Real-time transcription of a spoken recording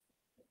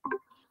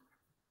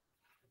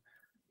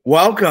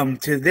Welcome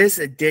to this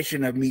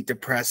edition of Meet the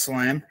Press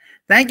Slam.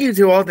 Thank you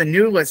to all the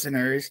new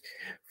listeners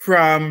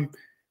from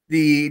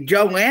the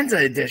Joe Lanza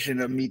edition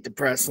of Meet the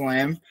Press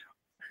Slam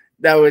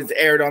that was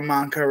aired on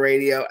Monco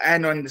Radio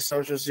and on the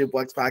Social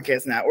Suplex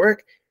Podcast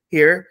Network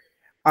here.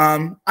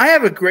 I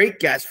have a great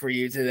guest for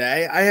you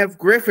today. I have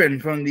Griffin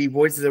from the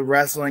Voices of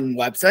Wrestling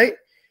website.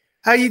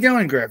 How you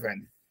doing,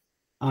 Griffin?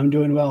 I'm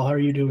doing well. How are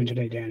you doing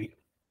today, Danny?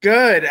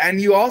 Good.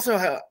 And you also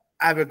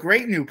have a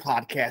great new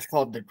podcast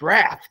called The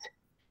Draft.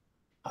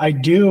 I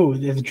do.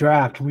 The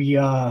draft. We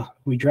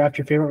draft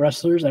your favorite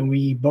wrestlers and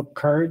we book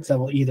cards that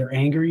will either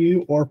anger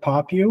you or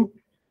pop you.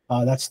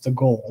 That's the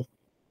goal.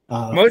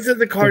 Most of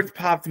the cards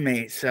popped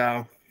me,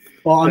 so.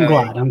 Well,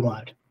 I'm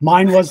glad.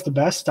 Mine was the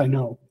best, I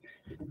know,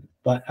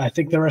 but I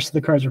think the rest of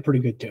the cards are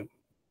pretty good too.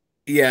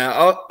 Yeah,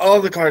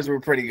 all the cards were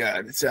pretty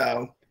good.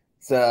 So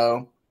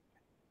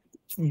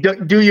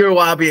do your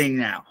lobbying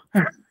now.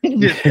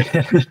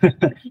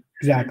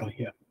 Exactly.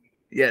 Yeah.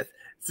 Yes.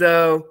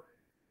 So.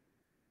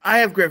 I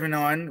have Griffin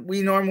on.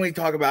 We normally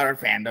talk about our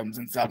fandoms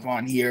and stuff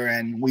on here,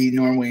 and we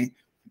normally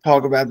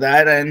talk about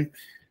that. And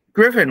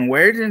Griffin,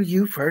 where did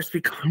you first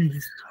become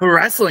a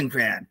wrestling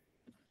fan?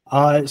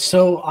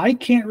 So I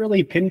can't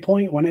really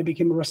pinpoint when I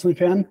became a wrestling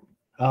fan.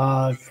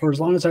 For as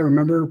long as I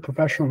remember,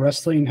 professional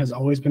wrestling has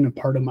always been a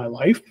part of my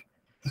life.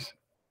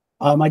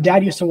 My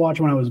dad used to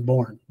watch when I was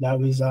born. That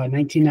was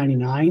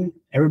 1999.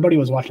 Everybody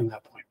was watching at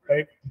that point,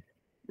 right?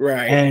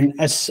 Right. And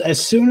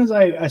as soon as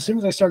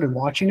I started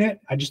watching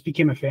it, I just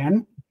became a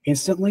fan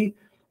instantly.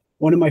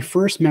 One of my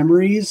first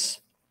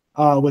memories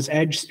was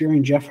Edge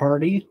spearing Jeff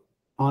Hardy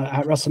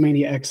at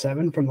WrestleMania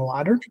X7 from the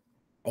ladder.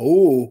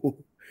 Oh,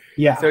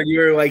 yeah. So you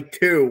were like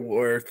 2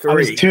 or 3. I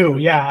was 2.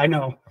 Yeah, I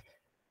know.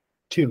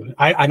 2.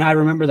 I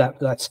remember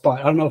that spot.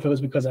 I don't know if it was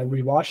because I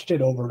rewatched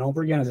it over and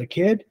over again as a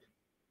kid,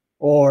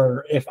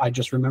 or if I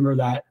just remember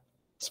that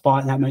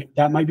spot. And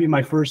that might be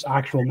my first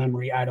actual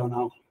memory. I don't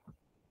know.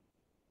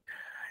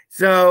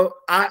 So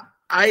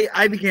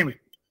I became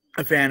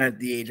a fan at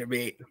the age of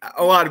 8.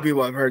 A lot of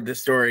people have heard this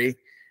story.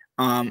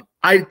 I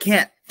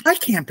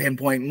can't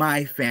pinpoint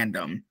my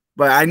fandom,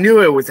 but I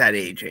knew it was at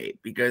age 8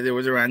 because it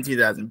was around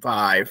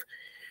 2005,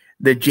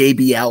 the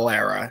JBL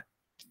era.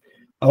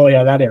 Oh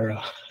yeah, that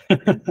era.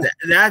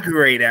 that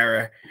great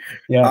era.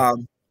 Yeah.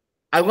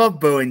 I love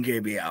Bo and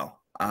JBL.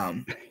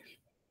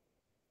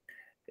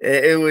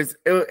 It was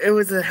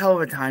a hell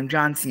of a time.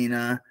 John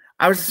Cena.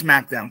 I was a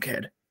SmackDown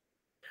kid.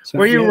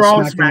 Were you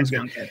Raw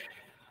SmackDown kid?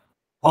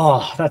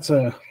 Oh, that's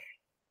a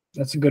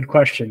good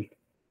question.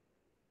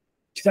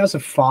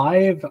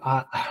 2005.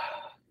 I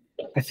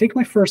think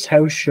my first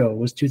house show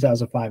was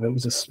 2005. It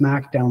was a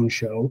SmackDown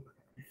show.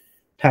 It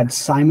had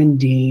Simon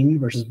Dean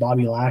versus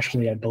Bobby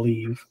Lashley, I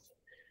believe.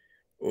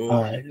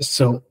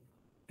 So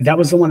that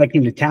was the one that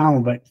came to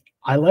town. But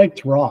I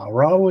liked Raw.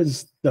 Raw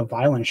was the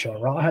violent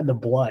show. Raw had the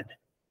blood.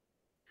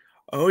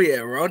 Oh yeah,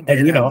 Raw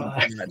did.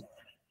 And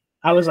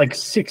I was like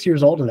 6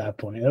 years old at that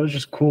point. It was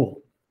just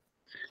cool.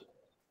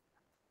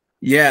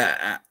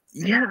 Yeah.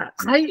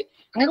 I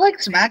like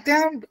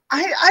SmackDown.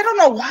 I don't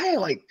know why I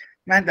like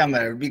SmackDown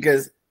better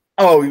because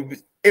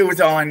it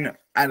was on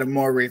at a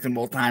more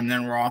reasonable time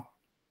than Raw.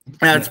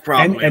 That's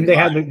probably and they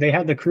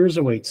had the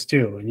cruiserweights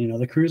too,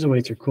 and the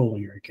cruiserweights are cool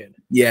when you're a kid.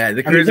 Yeah,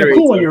 they're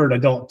cool when you're an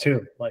adult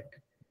too. Like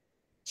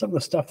some of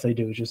the stuff they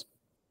do is just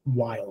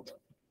wild.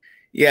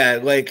 Yeah,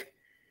 like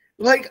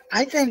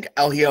I think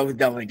El Hijo is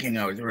definitely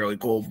Kingo is really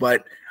cool,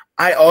 but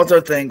I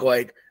also think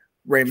like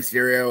Rey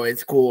Mysterio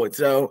is cool.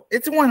 So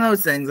it's one of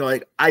those things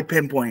like I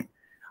pinpoint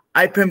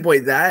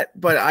that,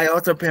 but I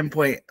also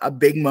pinpoint a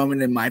big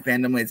moment in my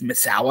fandom is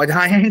Misawa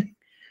dying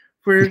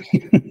for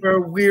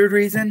a weird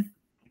reason.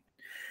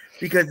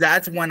 Because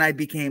that's when I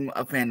became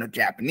a fan of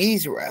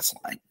Japanese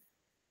wrestling.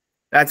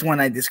 That's when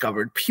I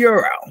discovered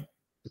Puro.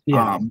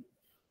 Yeah.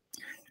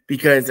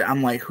 Because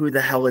I'm like, who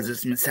the hell is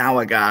this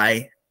Misawa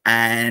guy?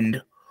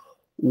 And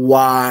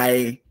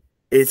why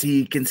is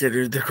he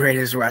considered the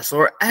greatest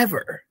wrestler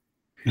ever?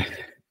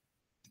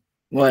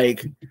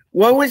 Like,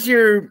 what was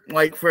your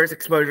first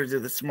exposure to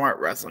the smart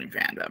wrestling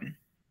fandom?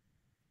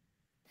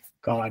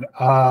 God,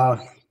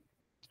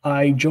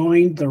 I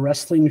joined the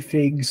Wrestling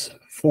Figs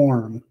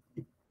forum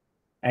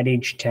at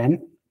age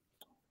 10.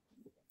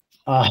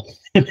 So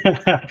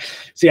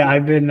yeah,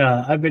 I've been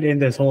in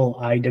this whole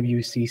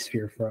IWC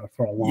sphere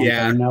for a long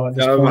time now. At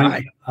this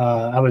point,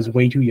 I was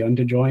way too young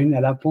to join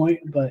at that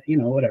point, but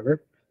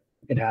whatever.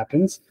 It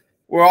happens.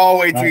 We're all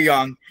way too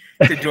young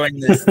to join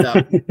this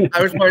stuff.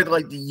 I was part of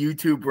the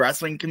YouTube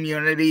wrestling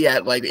community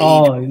at age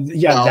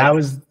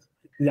 12.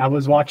 I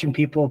was watching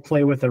people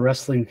play with the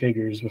wrestling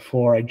figures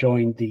before I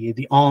joined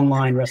the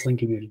online wrestling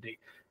community.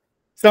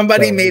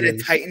 Somebody made a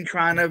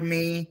Titantron of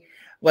me,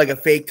 like a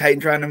fake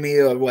Titantron of me,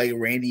 of like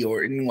Randy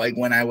Orton, like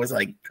when I was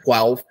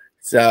 12.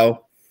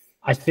 So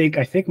I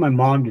think my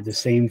mom did the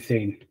same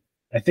thing.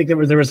 I think there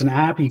was an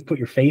app, you put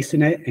your face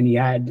in it and you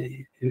had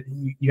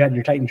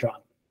your Titantron.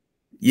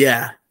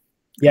 Yeah.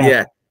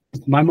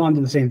 My mom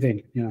did the same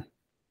thing. Yeah.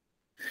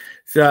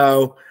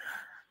 So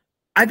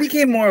I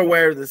became more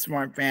aware of the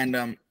smart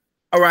fandom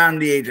around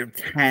the age of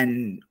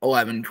 10,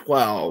 11,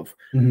 12,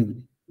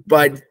 Mhm.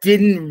 but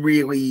didn't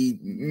really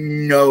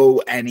know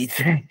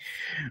anything.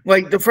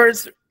 Like the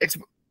first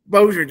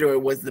exposure to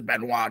it was the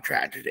Benoit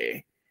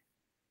tragedy.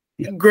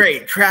 Yeah.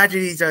 Great.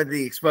 Tragedies are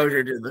the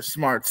exposure to the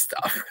smart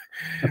stuff.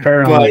 But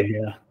Apparently,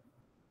 yeah.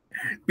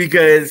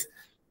 because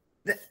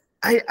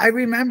I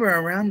remember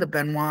around the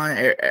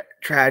Benoit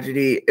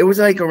tragedy, it was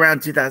like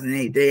around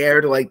 2008. They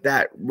aired like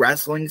that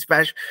wrestling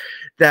special,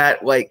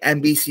 that like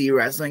NBC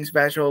wrestling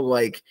special,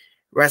 like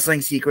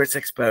Wrestling Secrets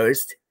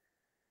Exposed.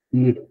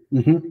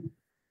 Mm-hmm.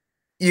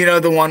 You know,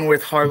 the one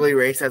with Harley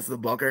Race as the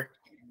booker?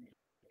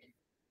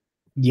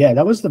 Yeah,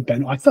 that was the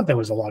Benoit. I thought that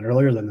was a lot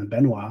earlier than the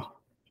Benoit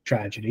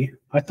tragedy.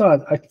 I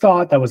thought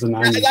that was the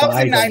 90s, That but was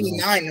I in don't know.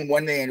 99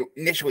 when they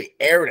initially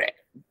aired it.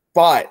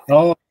 But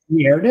Oh,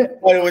 you aired it?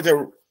 it was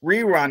a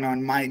rerun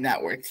on My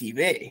Network TV.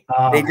 They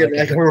Oh, did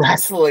like okay. a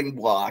wrestling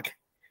block.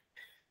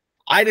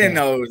 I didn't Yeah.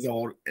 know it was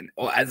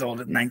as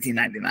old as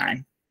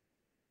 1999.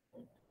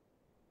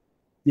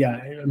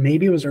 Yeah,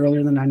 maybe it was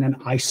earlier than 99.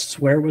 I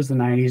swear it was the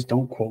 90s.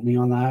 Don't quote me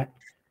on that.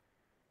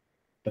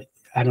 But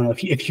I don't know.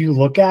 If you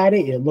look at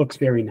it, it looks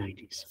very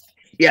 90s.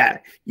 Yeah,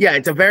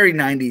 it's a very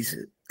 90s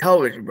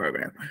television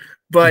program.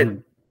 But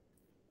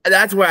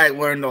that's where I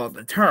learned all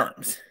the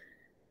terms.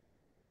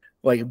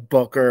 Like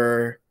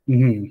Booker,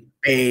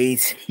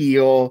 base,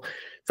 heel,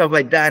 stuff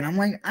like that. And I'm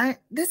like,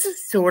 this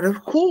is sort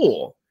of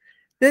cool.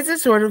 This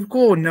is sort of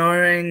cool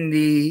knowing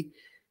the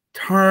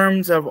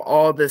terms of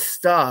all this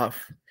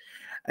stuff.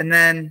 And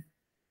then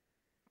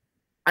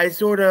I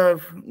sort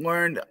of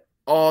learned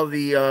all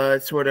the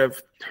sort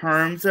of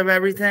terms of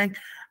everything.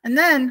 And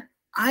then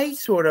I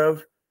sort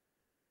of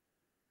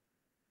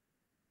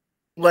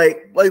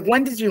like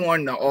when did you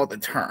learn all the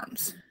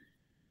terms?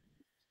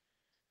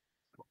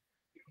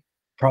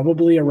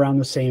 Probably around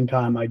the same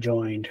time I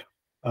joined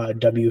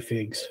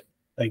WFigs.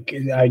 Like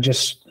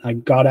I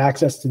got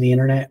access to the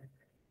internet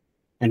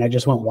and I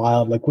just went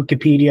wild. Like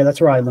Wikipedia, that's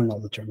where I learned all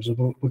the terms of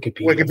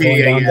Wikipedia.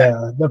 Going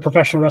down the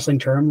professional wrestling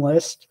term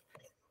list.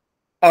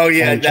 Oh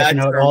yeah, and checking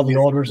out all the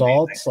old amazing.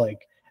 results. Like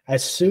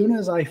as soon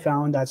as I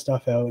found that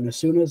stuff out, and as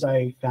soon as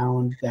I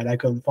found that I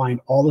could find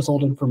all this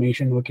old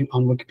information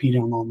on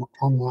Wikipedia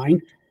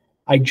online,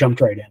 I jumped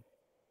right in.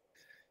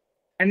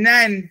 And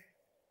then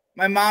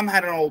my mom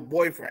had an old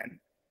boyfriend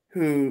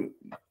who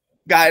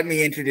got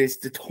me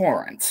introduced to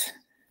torrents.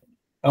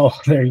 Oh,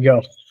 there you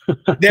go.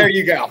 There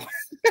you go.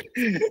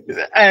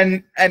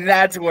 and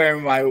that's where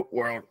my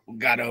world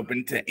got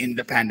open to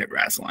independent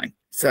wrestling.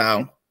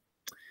 So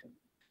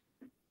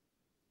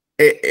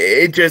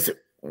it just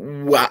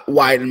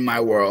widened my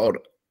world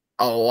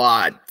a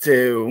lot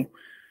to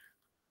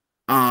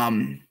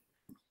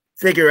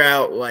figure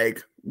out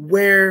like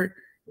when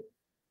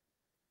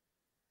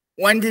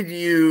did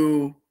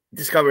you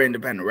discover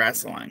independent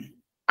wrestling?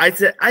 I'd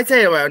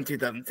say around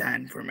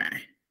 2010 for me.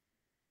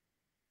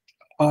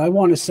 I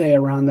want to say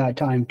around that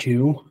time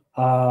too.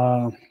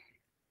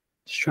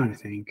 Just trying to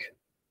think.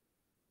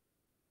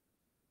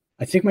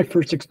 I think my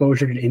first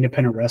exposure to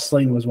independent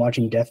wrestling was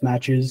watching death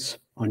matches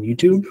on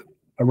YouTube.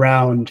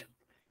 Around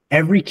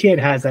every kid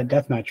has that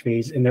deathmatch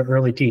phase in their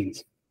early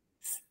teens.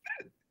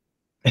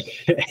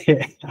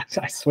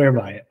 I swear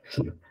by it.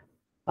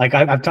 Like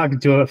I've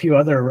talked to a few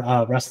other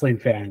wrestling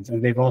fans,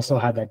 and they've also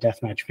had that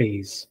deathmatch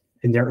phase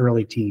in their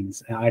early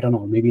teens. I don't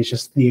know. Maybe it's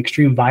just the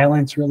extreme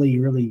violence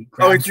really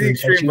grabs your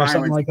attention or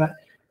something like that.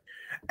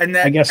 And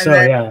then I guess so.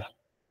 Yeah.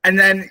 And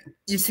then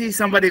you see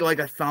somebody like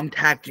a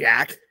Thumbtack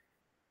Jack,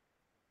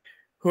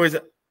 who was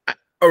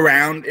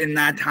around in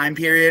that time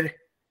period,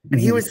 and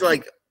he was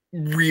like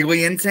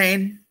really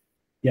insane.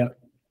 Yeah.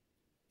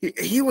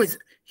 He was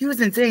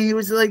insane. He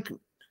was like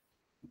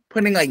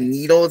putting like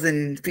needles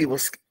in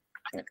people's.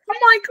 I'm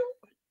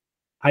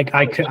like,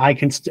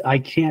 I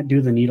can't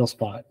do the needle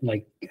spot.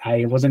 Like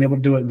I wasn't able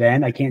to do it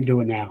then. I can't do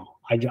it now.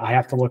 I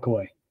have to look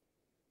away.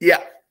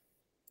 Yeah,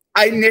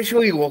 I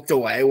initially looked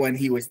away when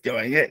he was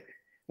doing it,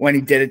 when he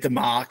did it to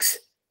Mox.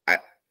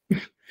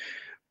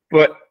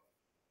 But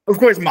of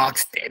course,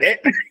 Mox did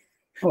it.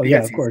 Oh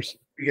yeah, of course,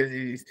 because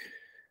he's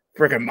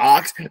freaking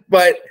Mox.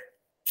 But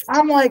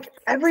I'm like,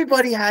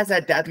 everybody has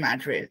that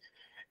deathmatch phase,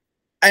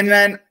 and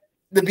then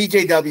the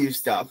BJW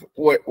stuff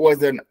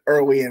was an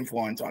early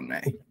influence on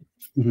me.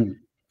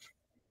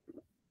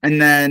 And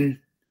then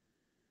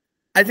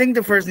I think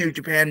the first New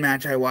Japan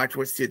match I watched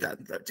was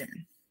 2013.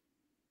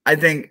 I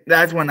think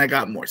that's when I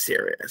got more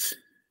serious.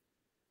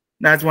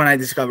 That's when I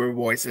discovered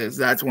voices.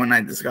 That's when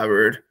I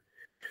discovered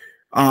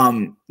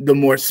the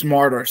more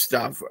smarter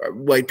stuff,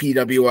 like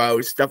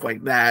PWO, stuff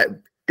like that,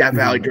 Death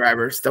Valley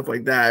Driver, stuff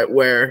like that,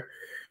 where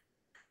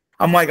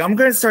I'm like, I'm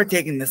going to start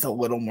taking this a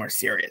little more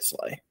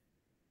seriously.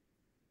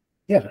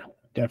 Yeah,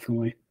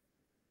 definitely.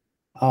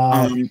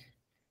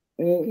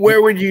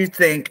 Where would you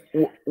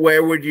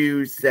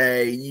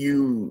say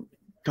you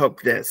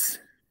took this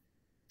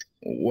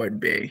would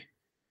be?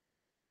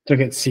 Took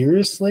it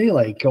seriously,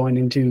 like going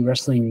into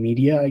wrestling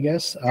media, I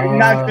guess.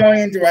 Not going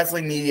into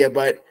wrestling media,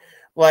 but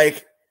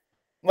like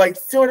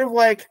sort of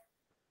like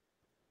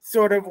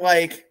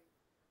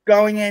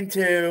going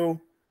into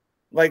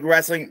like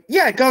wrestling.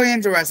 Yeah, going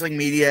into wrestling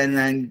media and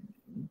then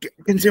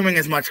consuming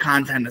as much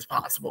content as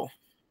possible.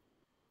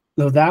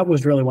 No, that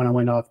was really when I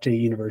went off to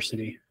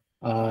university.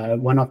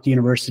 Went off to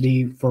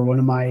university for one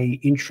of my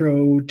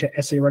intro to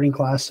essay writing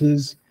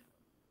classes.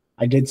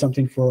 I did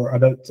something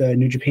about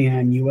New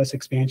Japan US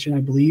expansion,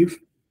 I believe,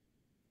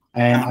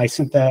 and I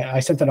sent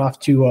that off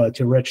to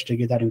Rich to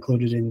get that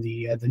included in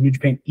the New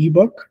Japan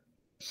ebook.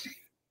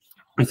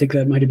 I think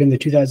that might have been the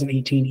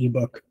 2018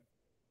 ebook.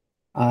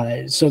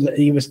 So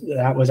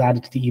that was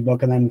added to the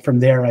ebook, and then from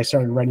there I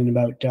started writing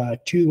about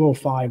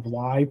 205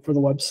 Live for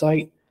the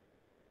website,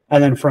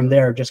 and then from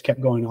there just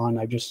kept going on.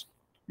 I just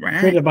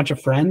created a bunch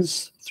of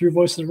friends through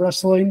Voices of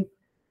Wrestling.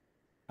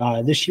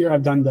 This year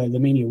I've done the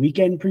Mania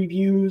weekend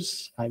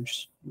previews. I've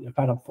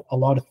had a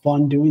lot of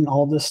fun doing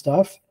all this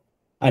stuff,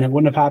 and it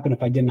wouldn't have happened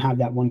if I didn't have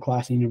that one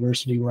class in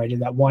university where I did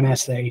that one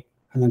essay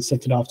and then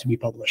sent it off to be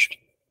published.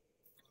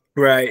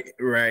 Right,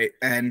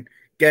 and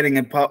getting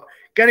it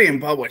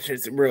published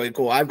is really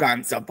cool. I've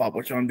gotten stuff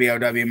published on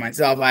BOW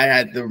myself. I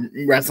had the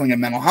wrestling and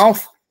mental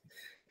health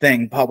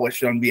thing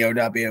published on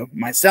BOW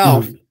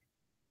myself,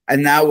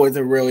 and that was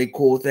a really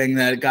cool thing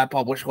that got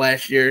published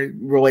last year,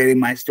 relating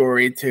my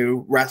story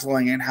to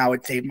wrestling and how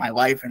it saved my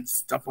life and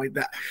stuff like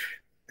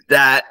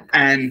that.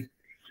 And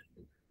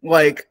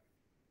like,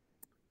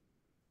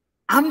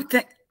 I'm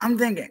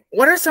thinking,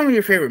 what are some of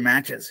your favorite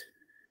matches?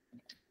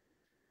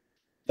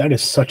 That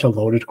is such a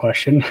loaded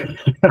question.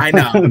 I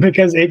know.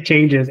 Because it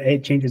changes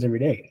every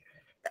day.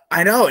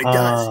 I know it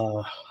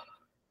does.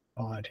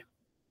 God.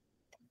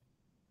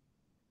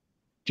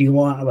 Do you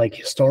want like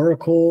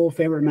historical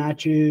favorite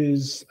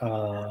matches?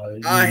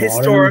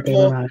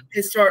 Historical.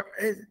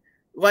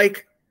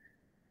 Like,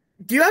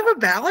 do you have a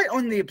ballot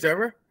on the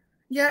Observer?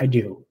 Yeah, I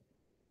do.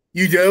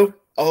 You do?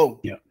 Oh,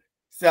 yeah.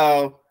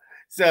 So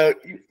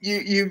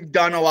you've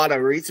done a lot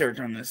of research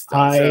on this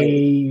stuff.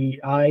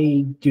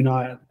 I do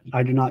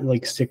not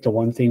like stick to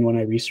one thing when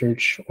I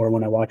research or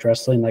when I watch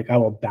wrestling. Like I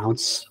will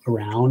bounce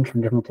around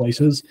from different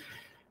places.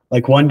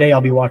 Like one day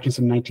I'll be watching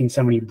some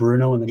 1970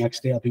 Bruno, and the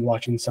next day I'll be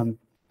watching some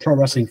Pro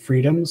Wrestling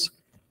Freedoms.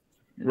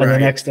 Right. And the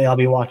next day I'll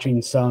be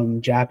watching some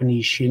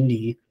Japanese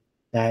shindy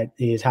that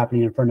is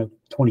happening in front of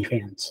 20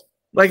 fans.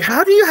 Like,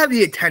 how do you have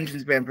the attention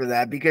span for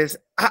that? Because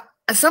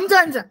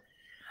sometimes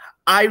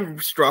I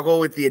struggle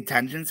with the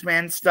attention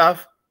span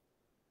stuff,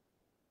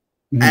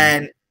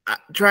 and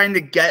trying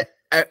to get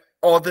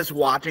all this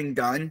watching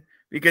done,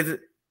 because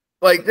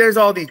like there's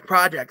all these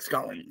projects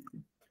going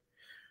on.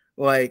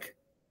 Like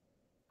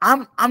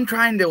I'm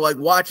trying to like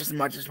watch as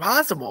much as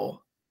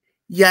possible,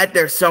 yet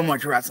there's so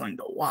much wrestling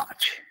to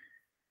watch.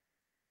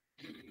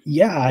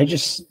 Yeah,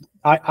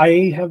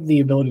 I have the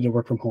ability to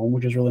work from home,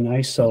 which is really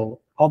nice. So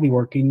I'll be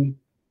working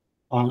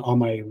on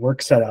my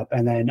work setup,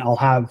 and then I'll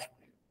have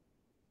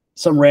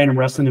some random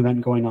wrestling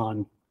event going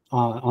on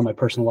my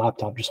personal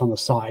laptop, just on the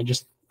side.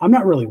 I'm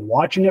not really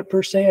watching it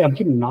per se. I'm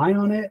keeping an eye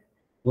on it,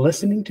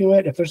 listening to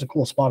it. If there's a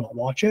cool spot, I'll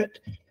watch it.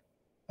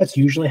 That's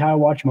usually how I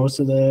watch most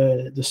of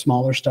the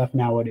smaller stuff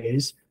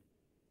nowadays.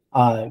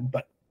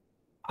 But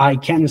I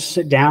can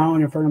sit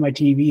down in front of my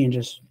TV and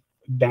just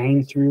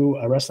bang through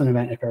a wrestling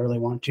event if I really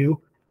want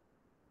to.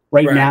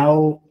 Right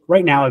now,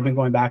 I've been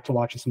going back to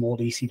watching some old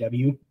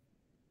ECW,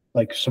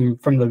 like some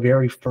from the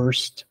very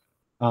first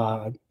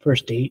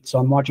date. So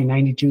I'm watching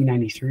 92,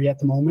 93 at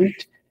the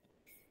moment.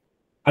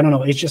 I don't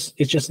know. It's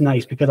just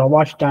nice because I'll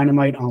watch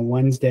Dynamite on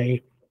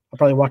Wednesday. I'll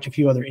probably watch a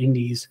few other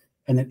indies,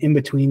 and then in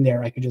between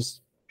there, I could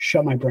just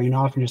shut my brain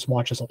off and just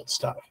watch this old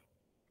stuff.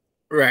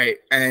 Right.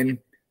 And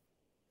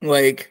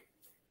like,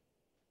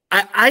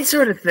 I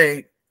sort of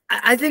think,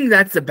 I think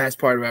that's the best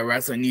part about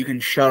wrestling. You can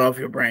shut off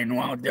your brain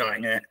while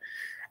doing it.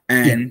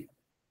 And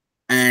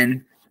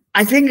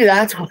I think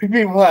that's what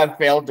people have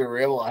failed to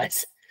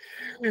realize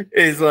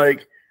is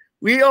like,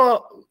 we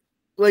all,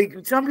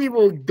 like, some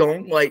people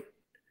don't like,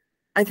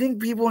 I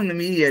think people in the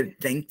media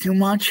think too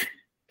much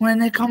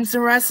when it comes to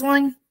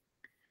wrestling,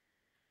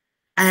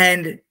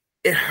 and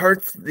it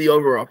hurts the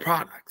overall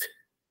product.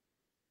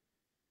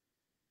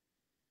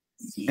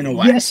 In a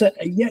way.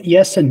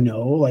 Yes and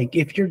no. Like,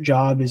 if your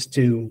job is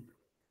to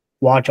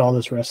watch all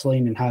this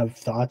wrestling and have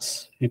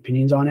thoughts and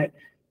opinions on it,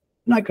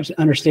 and I can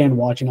understand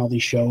watching all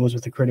these shows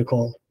with a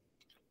critical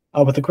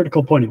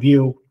point of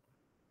view.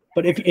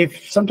 But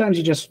if sometimes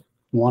you just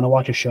want to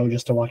watch a show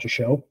just to watch a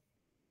show,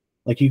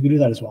 like, you can do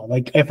that as well.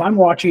 Like, if I'm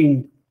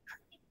watching,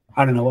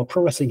 I don't know, a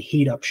pro wrestling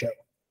heat up show,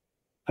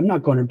 I'm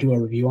not going to do a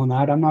review on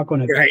that. I'm not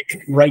going to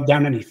write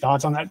down any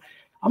thoughts on that.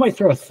 I might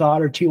throw a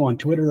thought or two on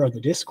Twitter or the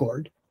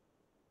Discord.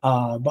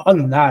 But other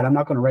than that, I'm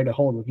not going to write a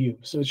whole review.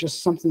 So it's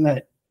just something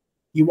that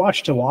you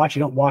watch to watch.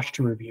 You don't watch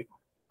to review.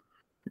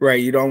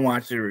 Right. You don't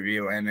watch the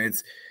review. And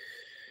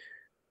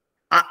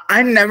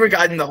I've never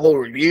gotten the whole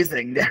review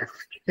thing down.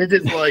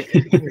 It's like,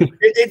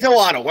 it's a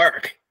lot of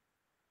work.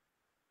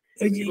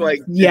 Like,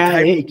 yeah,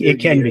 it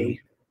can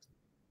be.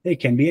 It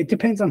can be. It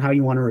depends on how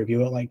you want to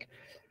review it. Like,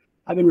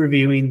 I've been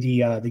reviewing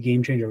the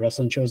Game Changer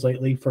wrestling shows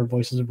lately for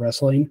Voices of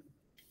Wrestling.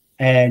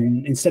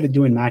 And instead of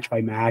doing match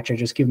by match, I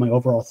just give my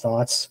overall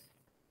thoughts.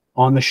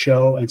 on the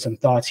show and some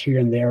thoughts here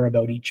and there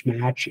about each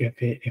match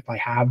if I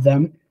have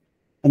them.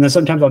 And then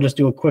sometimes I'll just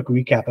do a quick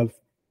recap of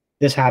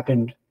this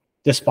happened,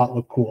 this spot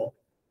looked cool.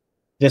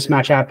 This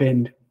match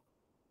happened,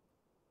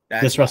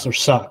 this wrestler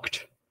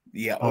sucked.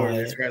 Yeah, or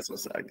this wrestler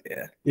sucked,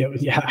 yeah.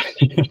 Yeah.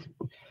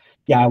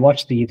 Yeah, I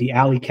watched the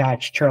Alley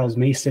Catch Charles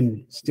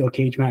Mason steel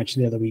cage match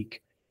the other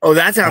week. Oh,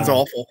 that sounds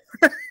awful.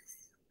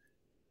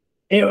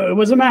 It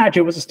was a match.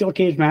 It was a steel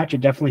cage match.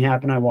 It definitely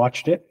happened. I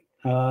watched it.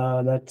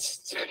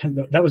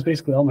 That was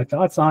basically all my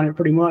thoughts on it,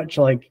 pretty much.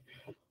 Like,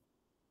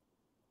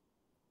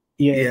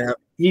 yeah.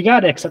 You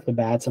got to accept the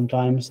bad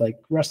sometimes. Like,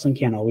 wrestling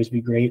can't always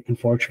be great,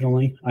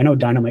 unfortunately. I know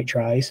Dynamite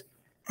tries.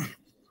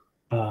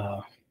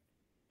 But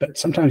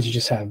sometimes you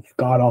just have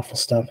god-awful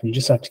stuff, and you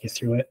just have to get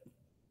through it.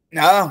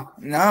 No,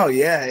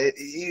 yeah.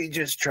 You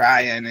just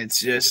try, and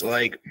it's just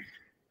like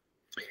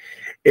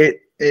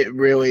it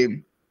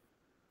really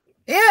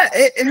 – yeah,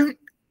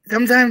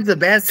 sometimes the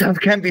bad stuff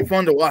can be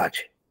fun to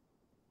watch.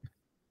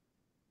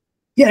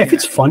 Yeah, if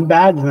it's fun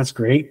bad, then that's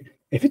great.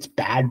 If it's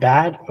bad,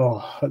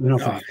 oh, no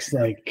thanks.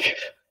 Like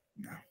 –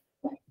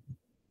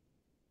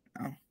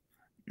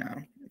 No.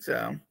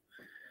 So,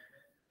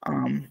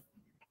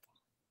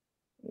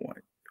 what?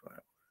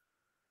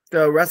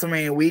 So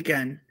WrestleMania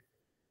weekend.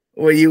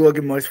 What are you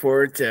looking most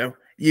forward to?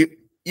 You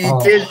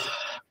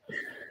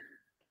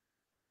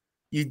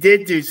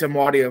did do some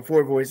audio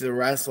for Voices of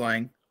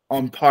Wrestling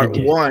on part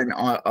 1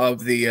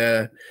 of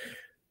the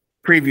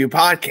preview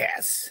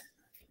podcast.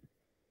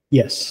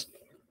 Yes.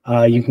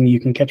 You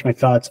can catch my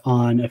thoughts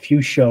on a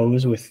few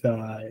shows with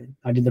I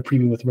did the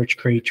preview with Rich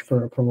Creech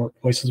for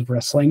Voices of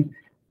Wrestling.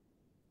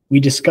 We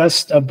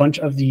discussed a bunch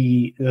of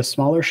the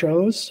smaller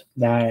shows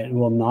that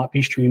will not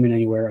be streaming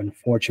anywhere,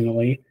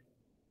 unfortunately.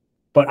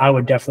 But I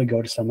would definitely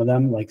go to some of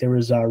them. Like there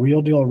was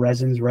Real Deal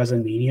Resin's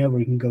Resinmania where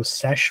you can go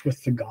sesh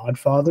with The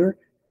Godfather.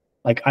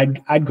 Like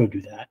I'd go do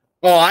that.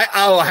 Oh,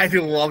 I'd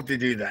love to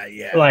do that.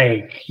 Yeah.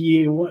 Like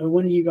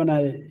when are you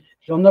gonna?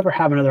 You'll never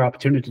have another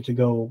opportunity to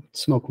go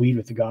smoke weed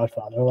with The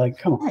Godfather. Like,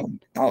 come on.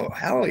 Oh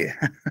hell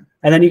yeah.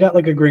 And then you got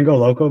like a Gringo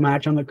Loco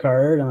match on the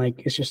card, and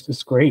like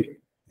it's great.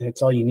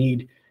 It's all you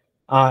need.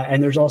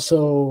 And there's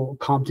also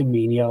Compton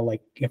Mania.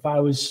 Like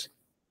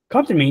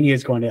Compton Mania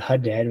is going to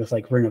head with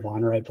like Ring of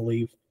Honor, I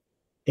believe.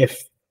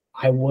 If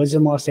I was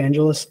in Los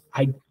Angeles,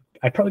 I'd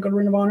probably go to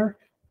Ring of Honor,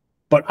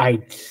 but I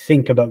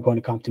think about going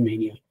to Compton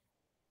Mania.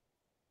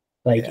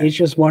 Like It's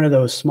just one of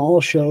those small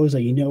shows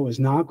that is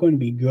not going to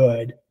be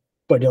good,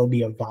 but it'll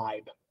be a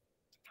vibe.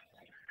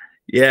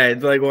 Yeah,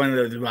 it's like one of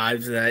those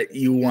vibes that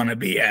you want to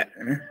be at.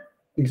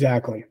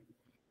 Exactly.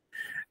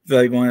 It's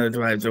like one of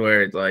those vibes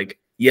where it's like,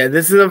 yeah,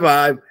 this is a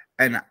vibe.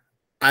 And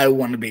I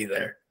want to be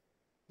there.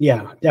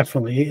 Yeah,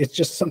 definitely. It's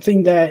just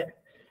something that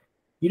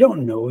you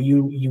don't know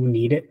you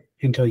need it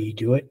until you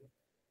do it.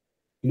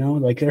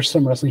 Like there's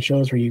some wrestling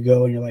shows where you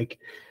go and you're like,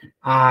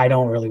 I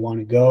don't really want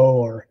to go,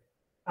 or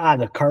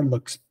the card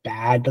looks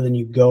bad, but then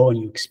you go and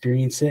you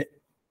experience it.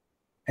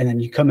 And then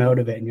you come out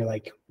of it and you're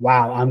like,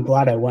 wow, I'm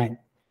glad I went.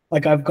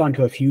 Like I've gone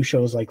to a few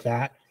shows like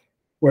that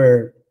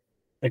where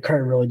the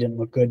card really didn't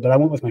look good, but I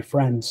went with my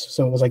friends.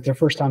 So it was like their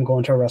first time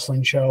going to a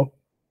wrestling show.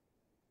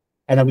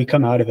 And then we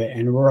come out of it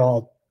and we're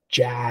all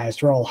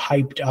jazzed. We're all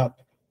hyped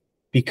up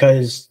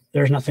because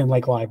there's nothing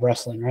like live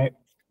wrestling, right?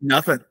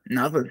 Nothing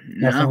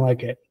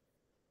like it.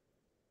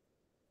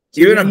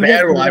 So even a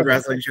bad live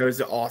wrestling show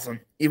is awesome.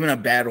 Even a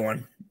bad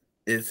one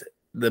is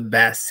the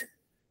best.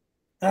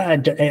 I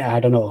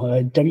don't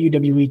know.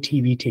 WWE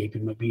TV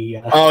taping would be.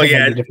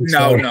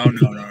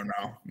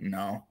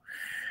 No.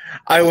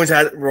 I was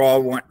at Raw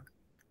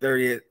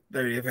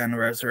 30th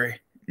anniversary.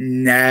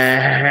 Nah,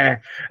 and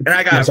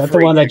I got. Is that the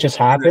one that just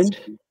happened?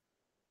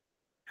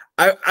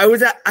 I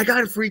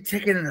got a free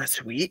ticket in a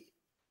suite.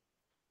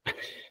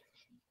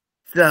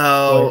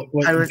 So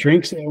were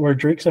drinks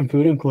and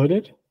food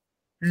included?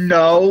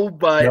 No,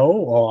 but I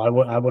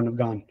wouldn't have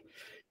gone.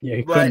 Yeah,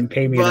 you couldn't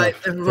pay me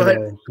enough.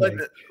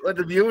 But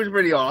the view was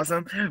pretty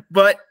awesome.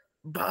 But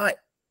I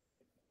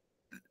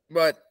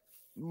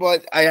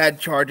had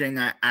charging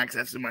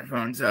access to my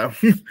phone, so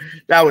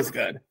that was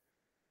good.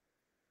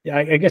 Yeah,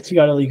 I guess you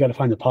gotta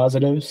find the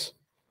positives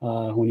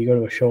when you go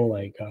to a show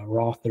like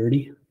Raw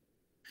 30,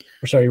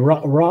 or sorry,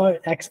 Raw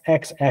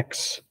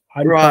XXX.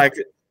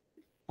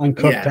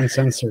 Uncooked,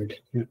 uncensored.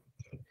 Yeah.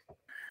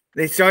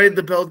 They started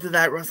the build to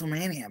that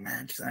WrestleMania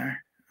match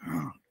there.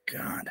 Oh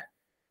God.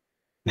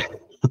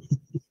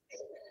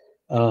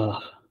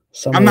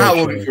 I'm not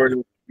looking forward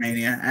to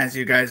WrestleMania, as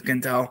you guys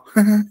can tell.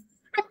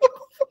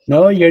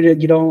 No,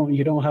 you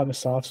don't have a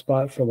soft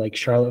spot for like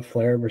Charlotte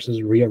Flair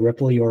versus Rhea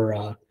Ripley,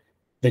 or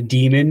the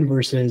Demon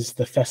versus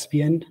the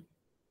Thespian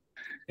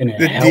in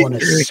a Hell in a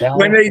Cell.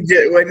 When they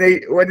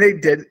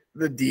did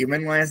the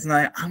Demon last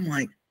night, I'm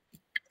like,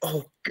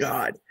 oh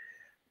God.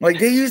 Like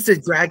they used to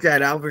drag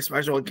that out for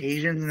special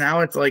occasions.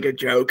 Now it's like a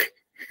joke.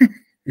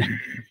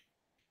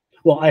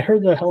 Well, I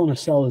heard the Hell in a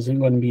Cell isn't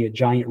going to be a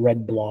giant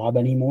red blob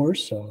anymore,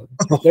 so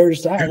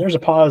there's that. There's a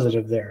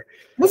positive there.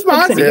 What's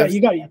positive?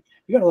 You got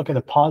to look at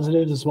the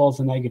positives as well as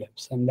the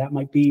negatives, and that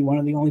might be one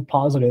of the only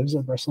positives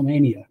of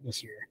WrestleMania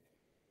this year.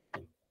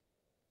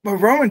 But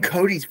Roman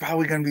Cody's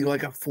probably going to be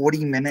like a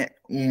 40-minute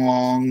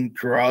long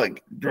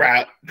drag.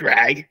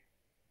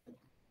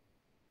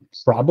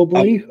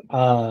 Probably.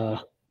 I'm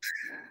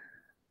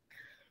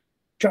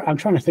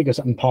trying to think of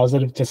something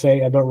positive to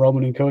say about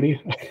Roman and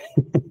Cody.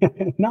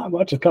 Not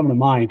much is coming to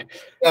mind.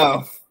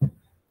 Oh.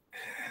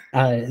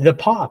 The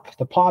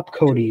pop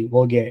Cody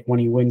will get when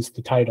he wins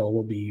the title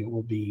will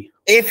be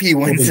if he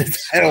wins the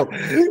title.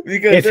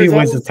 Because if he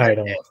wins the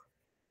title.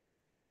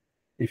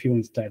 If he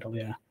wins the title,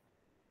 yeah.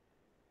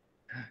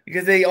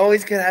 Because they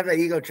always could have that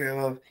ego trip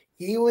of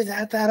he was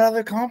at that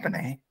other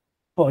company.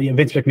 Oh yeah,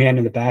 Vince McMahon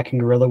in the back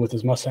and Gorilla with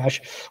his mustache.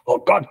 Oh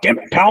God damn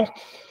it, pal!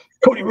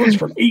 Cody Rhodes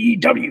from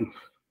AEW.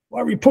 Why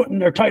are we putting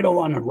their title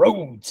on the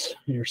Rhodes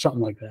or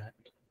something like that?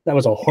 That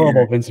was a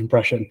horrible Vince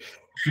impression.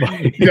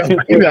 But, yeah,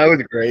 that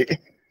was great.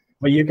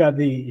 But you got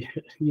you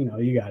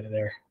got it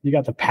there. You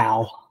got the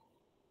pal.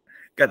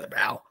 Got the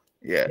pal.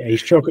 Yeah.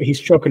 He's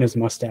stroking his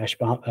mustache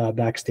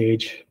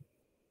backstage.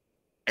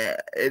 Yeah,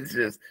 it's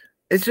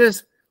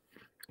just.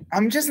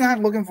 I'm just not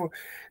looking for.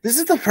 This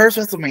is the first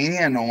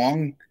WrestleMania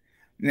in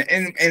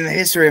the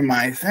history of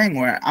my thing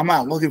where I'm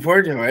not looking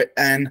forward to it,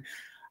 and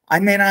I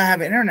may not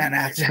have internet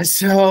access,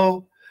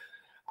 so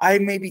I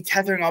may be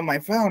tethering on my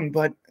phone.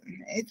 But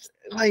it's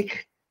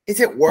like,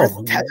 is it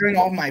worth tethering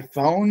on my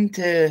phone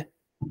to?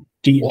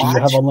 Do you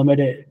have a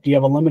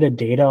limited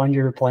data on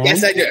your plan?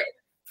 Yes, I do.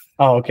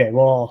 Oh, okay.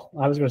 Well,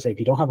 I was going to say if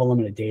you don't have a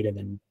limited data,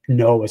 then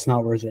no, it's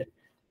not worth it.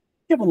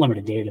 If you have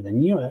unlimited data,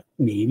 then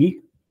maybe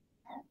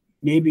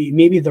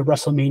the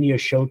WrestleMania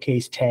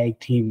Showcase Tag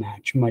Team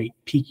match might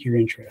pique your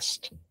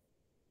interest.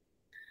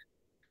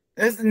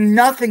 There's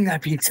nothing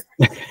that piques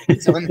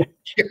on the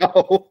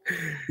show.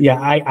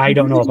 Yeah, I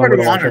don't know if I'm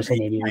going to watch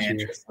WrestleMania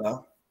this year.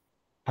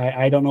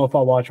 I don't know if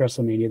I'll watch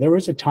WrestleMania. There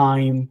was a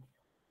time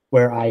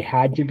where I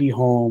had to be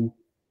home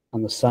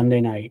on the Sunday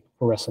night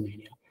for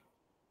WrestleMania.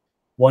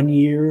 One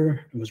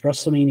year, it was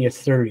WrestleMania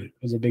 30. It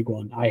was a big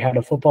one. I had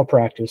a football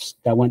practice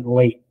that went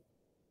late.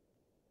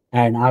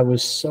 And I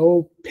was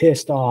so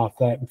pissed off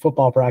that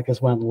football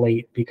practice went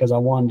late because I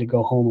wanted to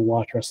go home and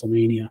watch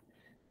WrestleMania.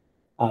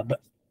 But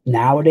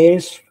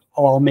nowadays,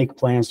 I'll make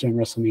plans during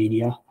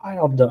WrestleMania. I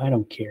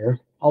don't care.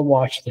 I'll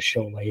watch the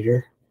show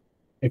later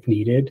if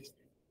needed.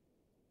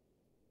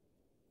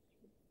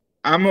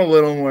 I'm a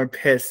little more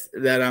pissed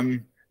that I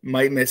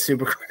might miss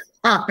Supercard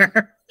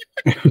Honor.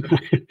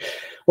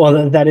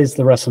 Well, that is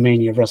the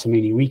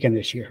WrestleMania weekend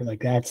this year. Like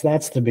that's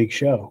the big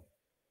show.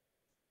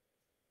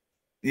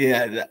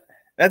 Yeah,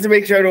 that's a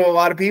big show to a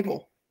lot of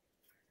people.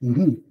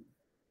 Mm-hmm.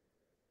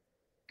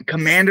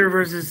 Commander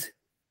versus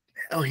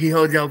El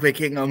Hijo del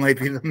Vikingo might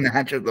be the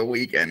match of the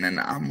weekend, and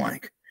I'm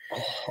like,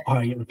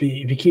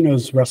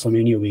 Vikino's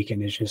WrestleMania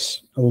weekend is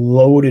just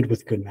loaded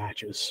with good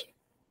matches.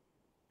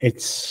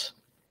 It's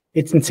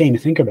insane to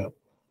think about.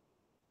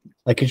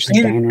 Like it's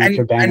just banner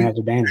after banner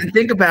after banner. And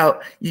think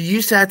about, you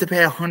used to have to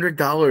pay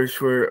 $100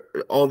 for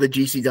all the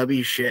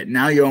GCW shit.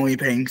 Now you're only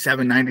paying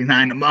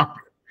 $7.99 a month.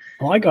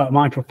 Well, I got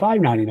mine for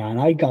 $5.99.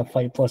 I got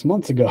Fight Plus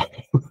months ago.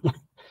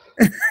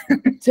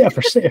 Yeah,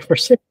 for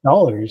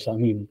 $6. I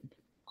mean,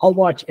 I'll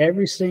watch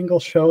every single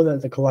show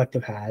that the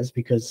collective has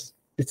because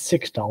it's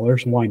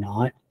 $6. Why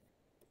not?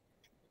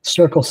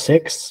 Circle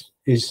 6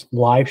 is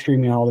live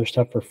streaming all their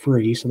stuff for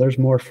free, so there's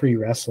more free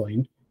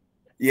wrestling.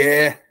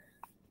 Yeah.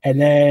 And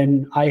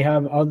then I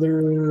have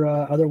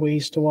other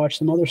ways to watch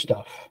some other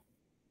stuff.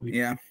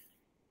 Yeah.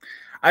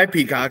 I have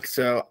Peacock,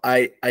 so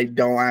I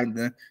don't have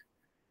the.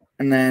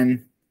 And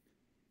then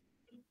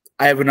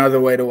I have another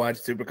way to watch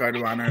Supercard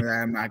of Honor that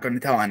I'm not going to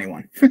tell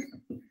anyone.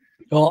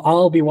 Well,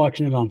 I'll be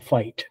watching it on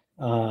Fight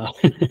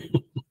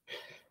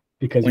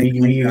because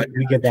we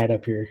get that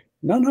up here.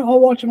 No, I'll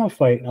watch it on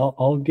Fight.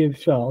 I'll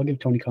give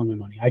Tony Khan my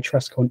money. I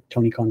trust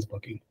Tony Khan's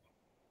booking.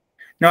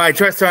 No, I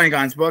trust Tony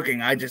Khan's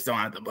booking. I just don't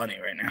have the money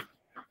right now.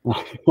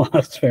 Well,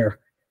 that's fair.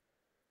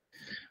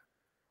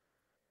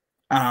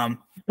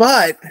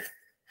 But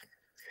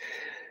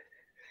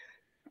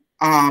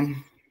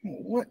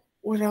what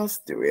else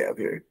do we have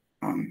here?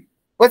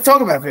 Let's talk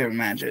about favorite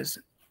matches.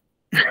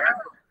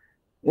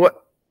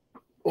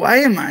 Why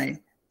am I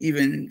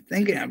even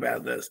thinking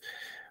about this?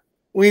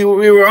 We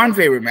were on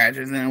favorite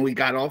matches, and then we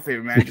got all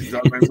favorite matches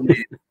on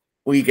WrestleMania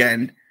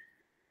weekend,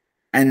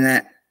 and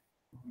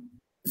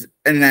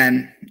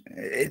then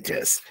it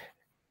just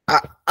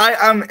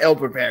I'm ill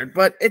prepared,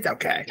 but it's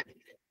okay.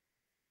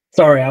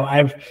 Sorry,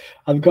 I've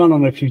gone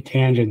on a few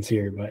tangents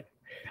here, but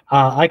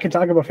I can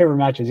talk about favorite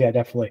matches. Yeah,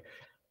 definitely.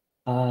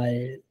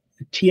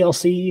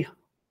 TLC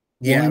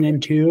 1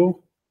 and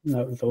 2.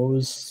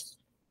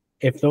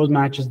 If those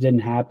matches didn't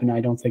happen, I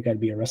don't think I'd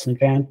be a wrestling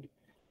fan.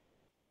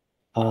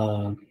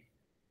 Trying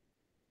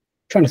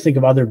to think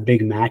of other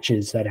big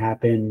matches that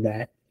happened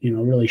that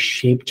really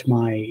shaped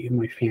my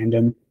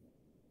fandom.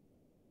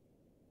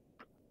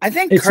 I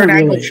think Kurt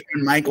Angle and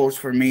Shawn Michaels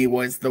for me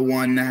was the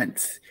one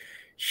that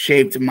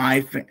shaped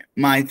my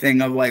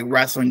thing of like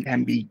wrestling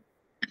can be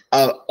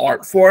an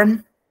art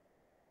form.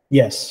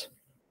 Yes.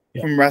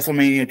 Yeah. From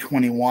WrestleMania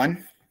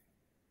 21.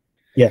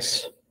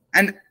 Yes.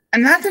 And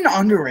that's an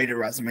underrated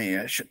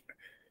WrestleMania.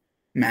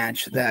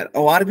 match that a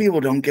lot of people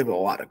don't give a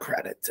lot of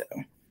credit to.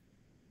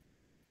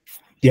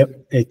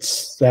 Yep,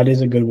 that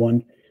is a good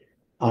one.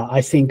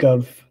 I think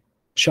of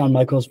Shawn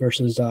Michaels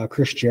versus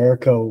Chris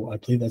Jericho. I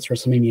believe that's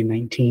WrestleMania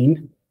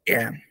 19.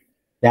 Yeah.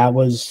 That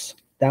was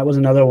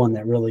another one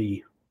that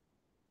really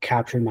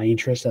captured my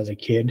interest as a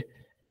kid.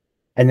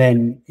 And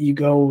then you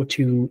go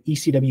to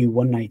ECW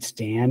One Night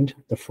Stand,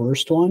 the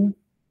first one.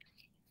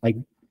 Like,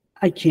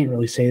 I can't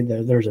really say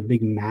that there's a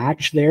big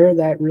match there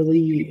that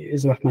really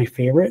is my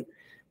favorite,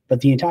 but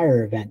the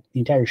entire event, the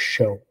entire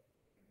show.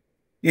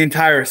 The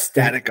entire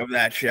aesthetic of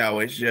that show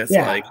is just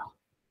like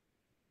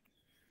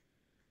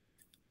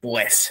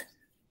bliss.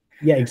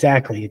 Yeah,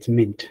 exactly. It's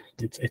mint.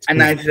 It's and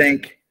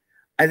mint.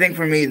 I think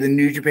for me, the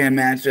New Japan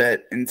match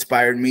that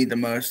inspired me the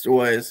most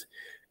was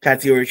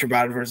Katsuyori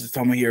Shibata versus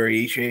Tomohiro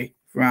Ishii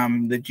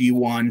from the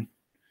G1.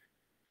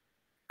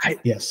 I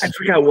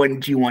forgot what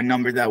G1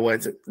 number that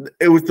was.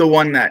 It was the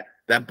one that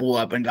blew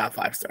up and got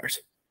 5 stars.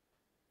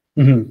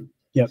 Mm-hmm.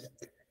 Yep.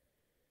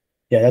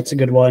 Yeah, that's a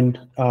good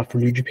one. For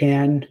New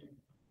Japan,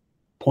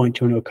 point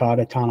to an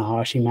Okada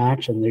Tanahashi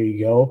match, and there you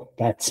go.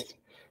 That's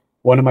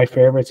one of my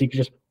favorites. You can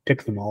just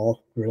pick them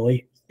all,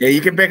 really. Yeah, you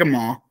can pick them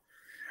all.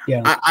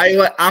 Yeah.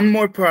 I'm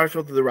more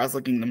partial to the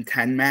Wrestle Kingdom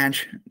 10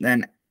 match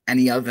than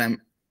any of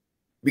them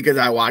because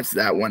I watched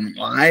that one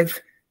live.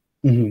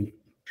 Mm-hmm.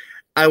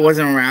 I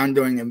wasn't around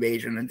during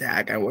Invasion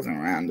Attack. I wasn't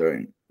around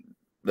during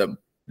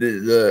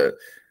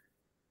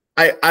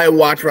I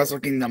watched Wrestle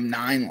Kingdom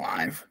 9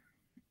 live.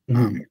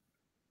 Mm-hmm.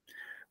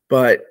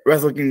 But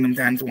Wrestle Kingdom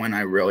 10 is when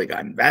I really got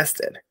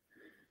invested.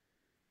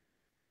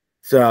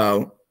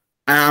 So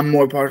I'm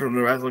more partial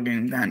to Wrestle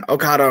Kingdom 10.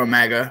 Okada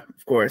Omega,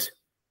 of course.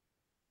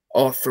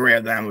 All 3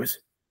 of them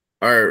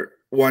are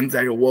ones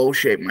that will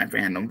shape my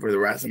fandom for the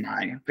rest of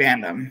my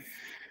fandom.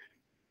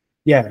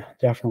 Yeah,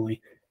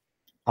 definitely.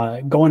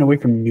 Going away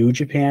from New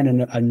Japan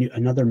and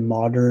another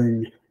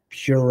modern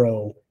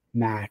Puro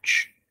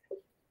match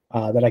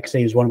that I could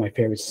say is one of my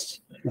favorites,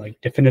 like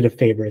definitive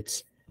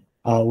favorites,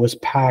 was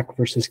Pac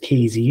versus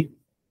KZ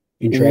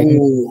in Dragon.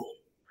 Ooh.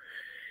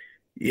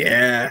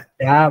 Yeah.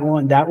 That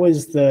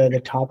was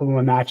the top of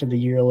my match of the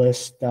year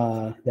list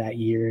that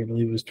year. I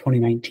believe it was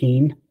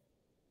 2019.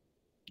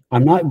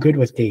 I'm not good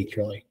with dates,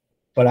 really,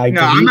 but I'm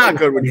not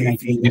good with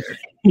dates either.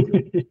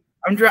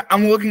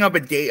 I'm looking up a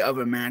date of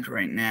a match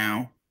right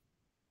now.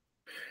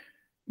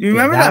 Do you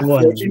remember that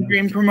Fortune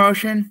Dream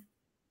promotion?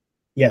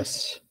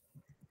 Yes.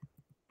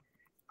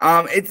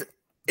 It's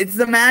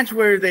the match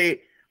where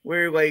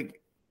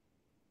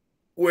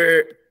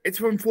it's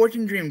from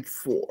Fortune Dream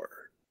 4.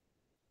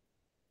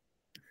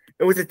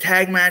 It was a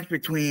tag match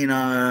between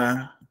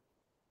I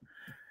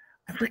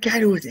forgot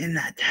who was in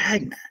that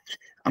tag match.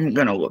 I'm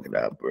gonna look it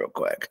up real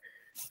quick.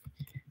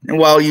 And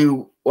while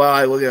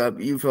I look it up,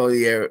 you fill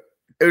the air.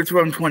 It was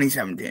from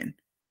 2017.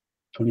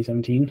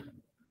 2017?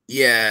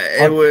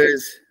 Yeah, it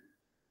was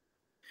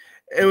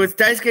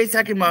Daisuke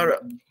Sekimoto.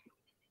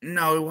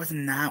 No, it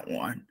wasn't that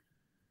one.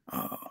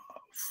 Oh,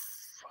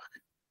 fuck.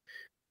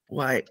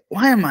 Why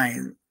am I?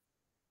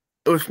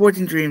 It was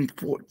Fortune Dream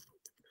 4.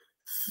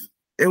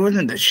 It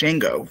wasn't the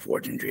Shingo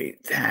Fortune Dream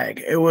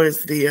tag. It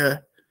was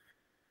the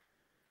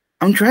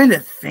I'm trying to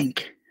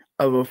think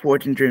of a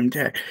Fortune Dream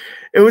tag.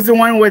 It was the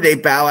one where they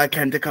bow at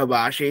Kenta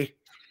Kobashi.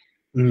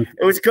 Mm.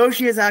 It was Go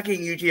Shiozaki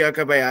and Yuji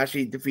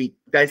Okabayashi defeat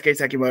Daisuke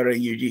Sekimoto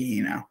and Yuji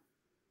Hino.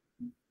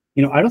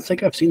 I don't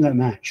think I've seen that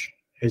match.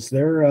 Is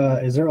there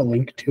a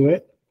link to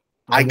it?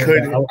 I would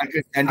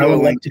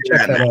like to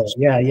check that out.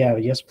 Yeah,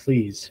 yes,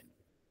 please.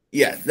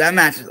 Yeah, that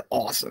match is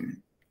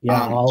awesome.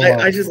 Yeah,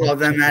 I just love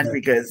that match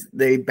because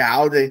they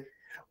bow.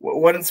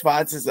 One of the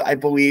spots is, I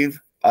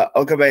believe,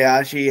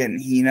 Okabayashi and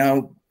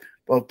Hino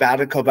both bow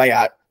to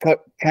Kenta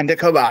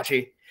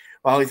Kobashi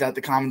while he's at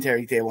the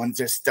commentary table and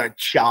just start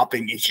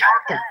chopping each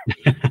other.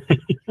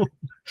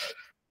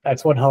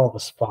 That's one hell of a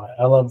spot.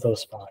 I love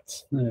those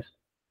spots.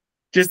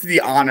 Just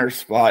the honor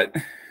spot.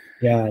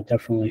 Yeah,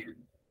 definitely.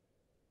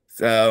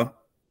 So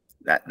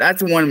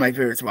that's one of my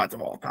favorite spots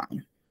of all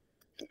time.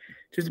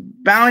 Just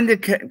bowing to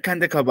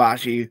Kenta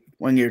Kobashi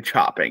when you're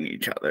chopping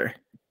each other.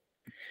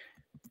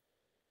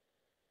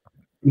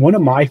 One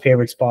of my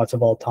favorite spots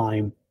of all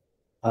time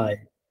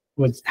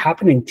was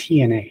happening in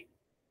TNA.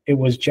 It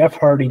was Jeff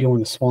Hardy doing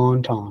the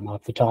swanton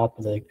off the top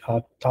of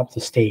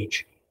the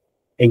stage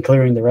and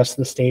clearing the rest of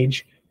the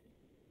stage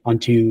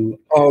onto.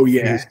 Oh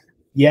yeah,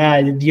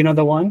 do you know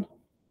the one?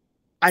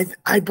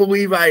 I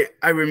believe I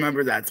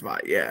remember that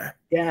spot. Yeah,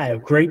 a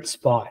great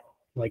spot.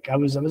 Like I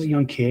was a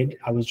young kid.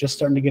 I was just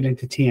starting to get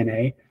into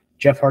TNA.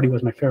 Jeff Hardy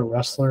was my favorite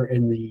wrestler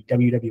in the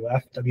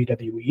WWF,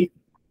 WWE.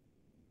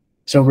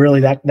 So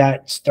really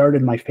that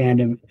started my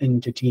fandom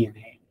into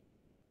TNA.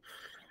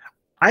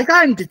 I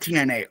got into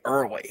TNA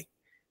early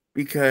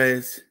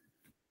because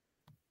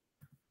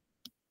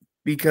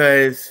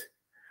TNA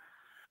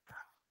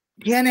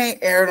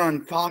aired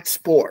on Fox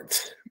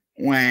Sports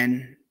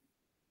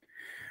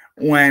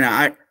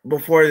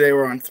before they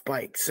were on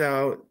Spike.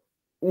 So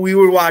we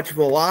would watch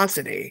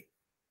Velocity,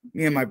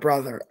 me and my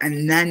brother,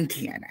 and then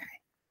TNA.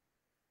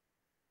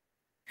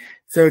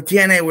 So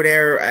TNA would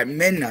air at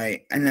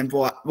midnight, and then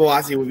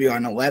Velocity would be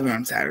on 11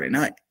 on Saturday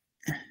night.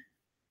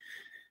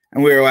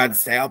 And we were allowed to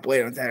stay up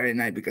late on Saturday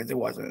night because it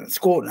wasn't a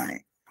school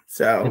night.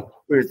 So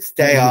we would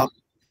stay up,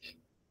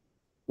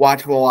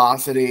 watch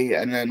Velocity,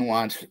 and then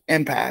watch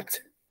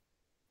Impact.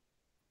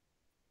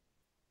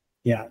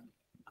 Yeah.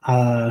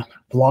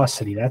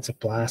 Velocity, that's a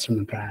blast from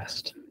the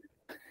past.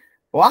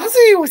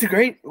 Velocity was a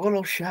great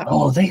little show.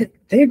 Oh, they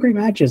had great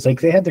matches. Like,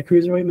 they had the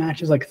cruiserweight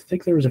matches. Like, I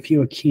think there was a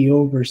few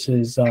Akio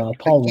versus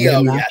Paul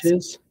London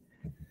matches.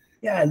 Yes.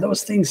 Yeah,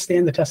 those things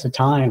stand the test of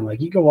time. Like,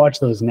 you go watch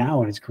those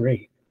now, and it's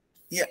great.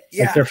 Yeah.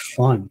 Like, they're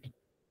fun.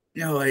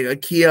 Like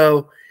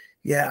Akio.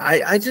 Yeah,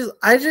 I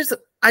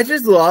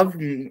just love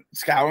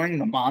scouring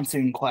the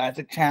Monsoon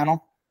Classic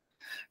channel.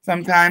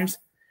 Sometimes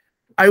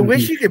I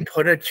wish you could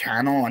put a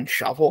channel on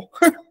shuffle.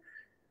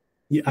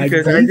 Yeah, I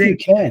think you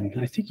can.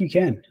 I think you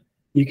can.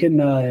 You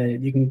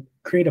can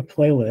create a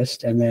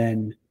playlist and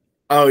then.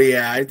 Oh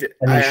yeah,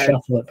 I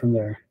shuffle it from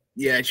there.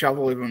 Yeah,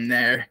 shuffle it from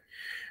there.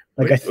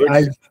 Like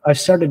I've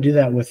started to do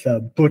that with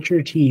Butcher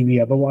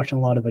TV. I've been watching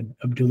a lot of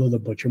Abdullah the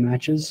Butcher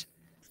matches.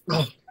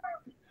 Oh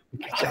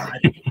God.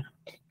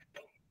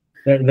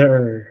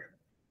 They're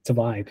it's a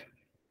vibe.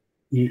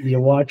 You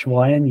watch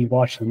one, you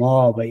watch them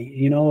all, but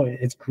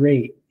it's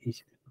great.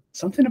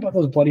 Something about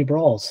those bloody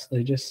brawls.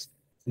 I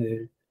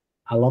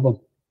love them.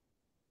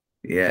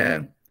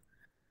 Yeah,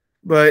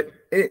 but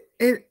I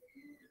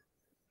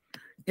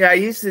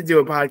used to do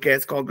a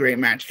podcast called Great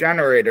Match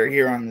Generator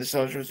here on the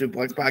Social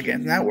Suplex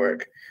Podcast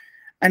Network,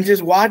 and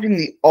just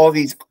watching all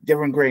these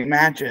different great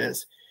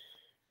matches.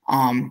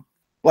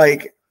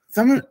 Like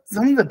some of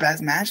the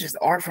best matches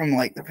are from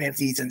like the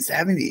 50s and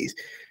 70s.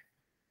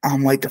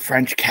 Like the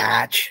French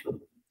Catch.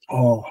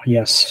 Oh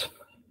yes,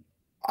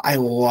 I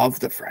love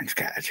the French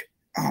Catch.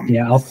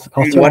 Yeah, I'll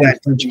throw in a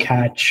French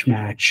Catch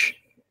match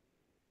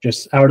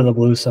just out of the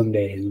blue some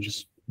days and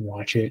just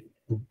watch it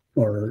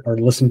or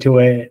listen to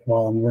it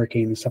while I'm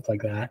working and stuff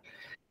like that.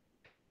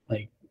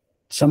 Like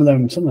some of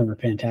them are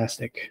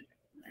fantastic.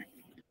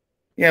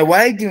 Yeah,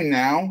 what I do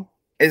now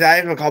is I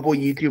have a couple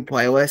YouTube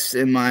playlists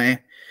in my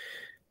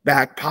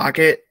back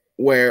pocket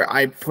where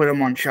I put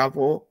them on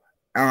shuffle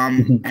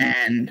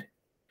and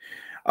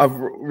of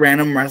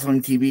random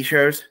wrestling TV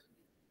shows.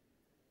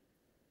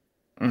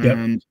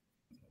 And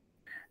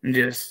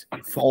just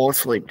fall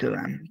asleep to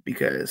them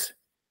because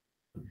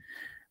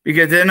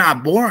they're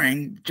not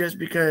boring, just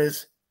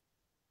because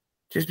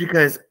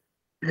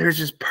there's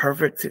just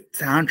perfect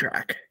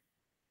soundtrack.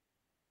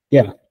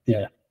 Yeah.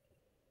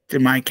 To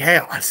my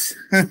chaos.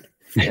 And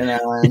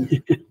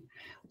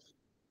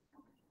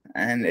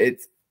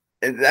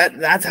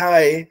that's how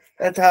I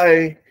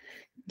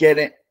get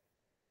it.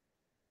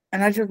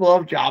 And I just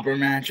love jobber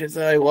matches.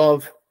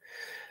 And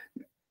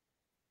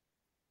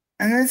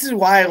this is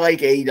why I like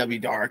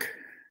AEW Dark.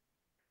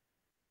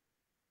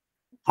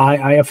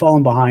 I have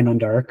fallen behind on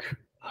Dark.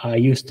 I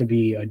used to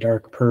be a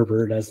Dark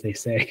pervert, as they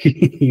say.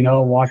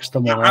 Watch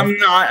them all. I'm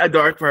not a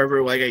Dark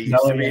pervert like I used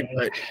to be,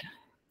 but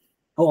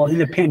in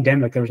the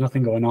pandemic, there was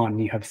nothing going on,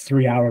 and you have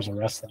 3 hours of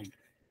wrestling.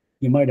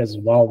 You might as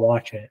well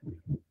watch it.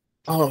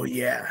 Oh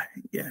yeah.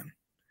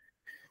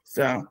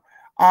 So,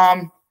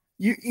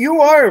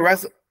 you are a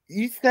wrestler.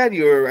 You said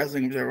you were a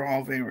Wrestling Observer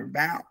Hall of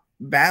Famer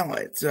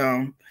ballot.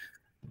 So,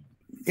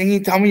 can you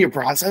tell me your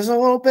process a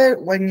little bit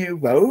when you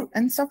vote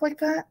and stuff like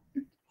that?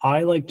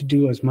 I like to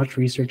do as much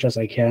research as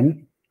I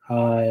can.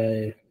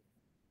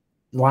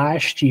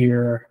 Last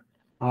year,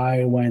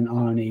 I went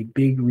on a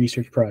big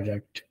research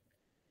project,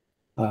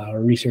 a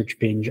research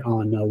binge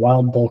on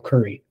Wild Bull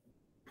Curry.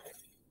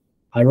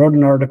 I wrote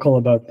an article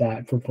about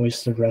that for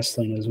Voices of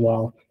Wrestling as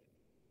well.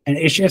 And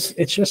it's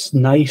just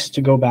nice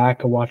to go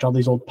back and watch all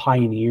these old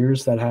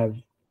pioneers that have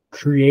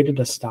created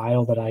a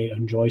style that I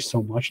enjoy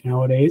so much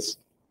nowadays.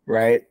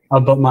 Right.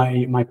 But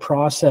my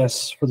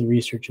process for the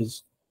research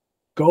is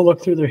go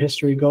look through their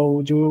history,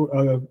 go do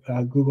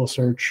a Google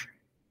search,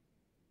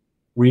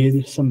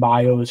 read some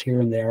bios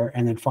here and there,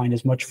 and then find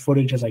as much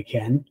footage as I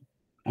can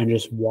and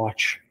just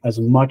watch as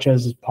much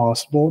as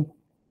possible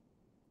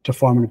to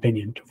form an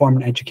opinion, to form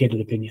an educated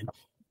opinion.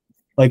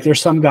 Like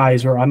there's some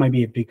guys where I might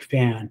be a big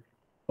fan,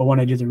 but when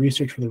I do the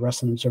research for the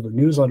Wrestling Observer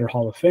Newsletter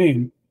Hall of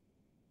Fame,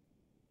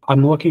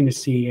 I'm looking to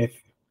see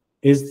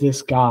is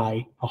this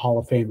guy a Hall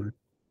of Famer?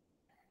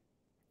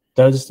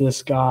 Does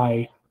this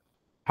guy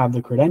have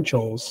the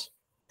credentials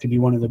to be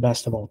one of the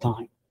best of all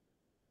time?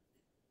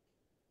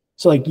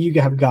 So like you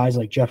have guys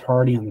like Jeff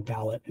Hardy on the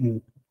ballot,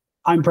 and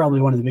I'm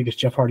probably one of the biggest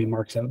Jeff Hardy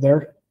marks out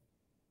there.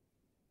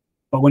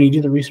 But when you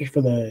do the research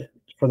for the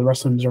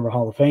Wrestling Observer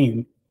Hall of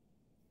Fame,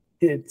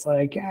 it's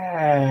like,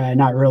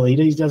 not really.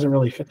 He doesn't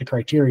really fit the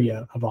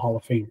criteria of a Hall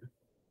of Famer.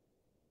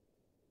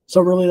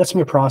 So really that's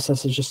my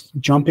process, is just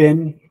jump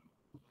in,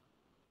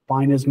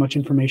 find as much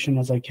information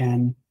as I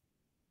can,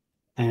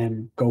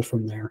 and go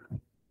from there.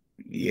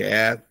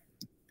 Yeah.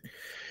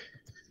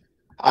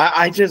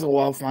 I just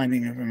love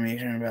finding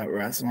information about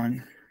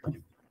wrestling.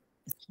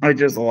 I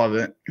just love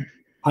it.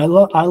 I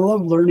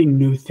love learning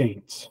new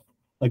things,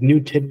 like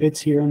new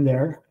tidbits here and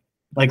there.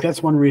 Like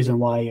that's one reason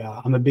why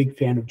I'm a big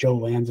fan of Joe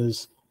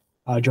Lanza's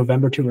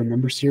November to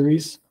Remember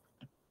series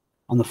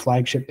on the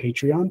flagship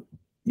Patreon.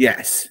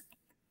 Yes.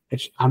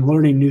 I'm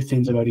learning new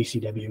things about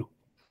ECW.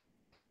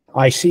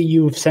 I see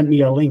you've sent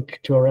me a link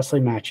to a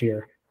wrestling match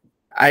here.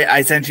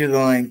 I sent you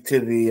the link to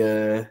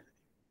the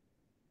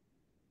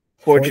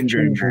Fortune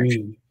Dream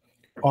match.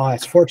 Oh,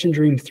 it's Fortune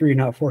Dream 3,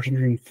 not Fortune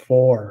Dream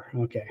 4.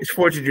 Okay. It's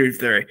Fortune Dream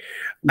 3.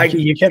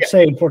 You kept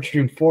saying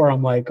Fortune Dream 4.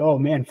 I'm like, oh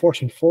man,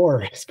 Fortune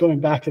 4 is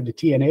going back to the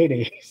TNA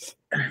days.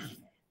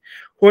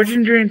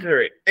 Fortune Dream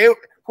 3.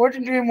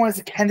 Fortune Dream was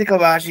a Kenta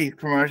Kobashi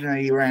promotion that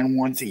he ran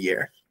once a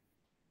year.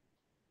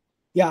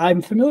 Yeah,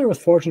 I'm familiar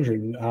with Fortune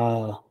Dream.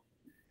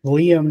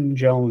 Liam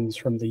Jones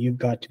from the You've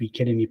Got to Be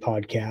Kidding Me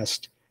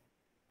podcast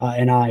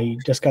and I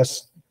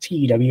discuss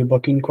TEW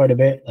booking quite a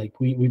bit. Like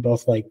we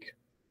both like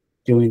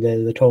doing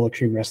the Total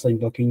Extreme Wrestling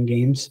booking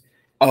games.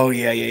 Oh,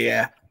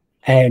 yeah.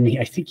 And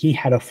I think he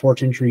had a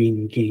Fortune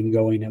Dream game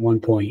going at one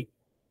point,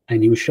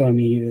 and he was showing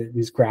me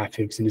his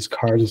graphics and his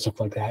cards and stuff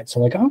like that. So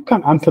like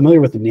I'm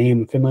familiar with the name,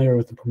 I'm familiar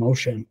with the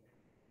promotion,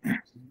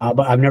 but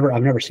I've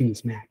never seen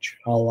this match.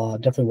 I'll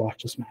definitely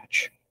watch this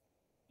match.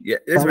 Yeah,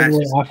 this match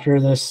is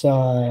after this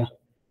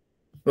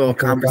little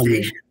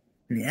conversation.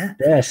 Yeah.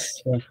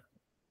 Yes.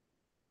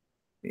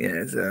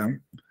 Yeah. So,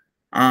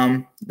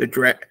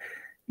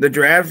 the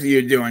draft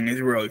you're doing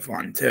is really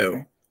fun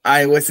too.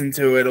 I listened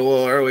to it a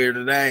little earlier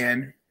today,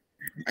 and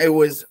it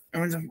was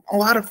a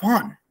lot of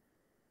fun.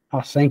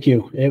 Oh, thank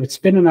you. It's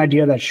been an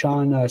idea that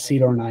Sean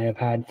Cedar and I have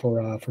had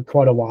for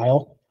quite a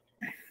while,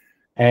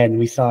 and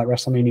we thought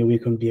WrestleMania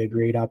Week would be a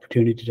great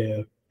opportunity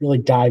to really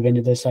dive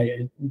into this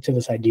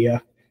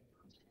idea.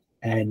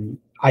 And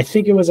I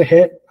think it was a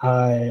hit.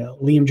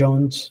 Liam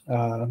Jones,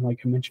 like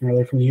I mentioned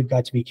earlier, from the You've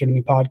Got to Be Kidding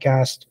Me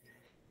podcast,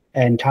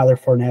 and Tyler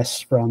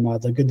Forness from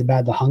The Good, the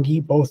Bad, the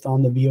Hungy, both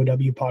on the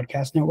VOW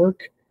podcast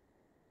network.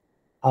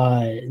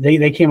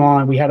 They came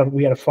on. We had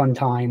a fun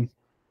time.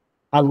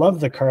 I love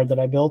the card that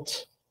I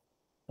built.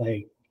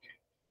 Like,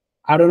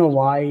 I don't know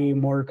why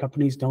more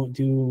companies don't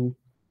do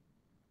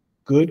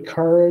good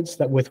cards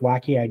that with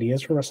wacky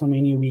ideas for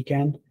WrestleMania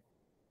weekend.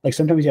 Like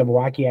sometimes you have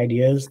wacky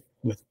ideas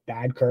with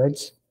bad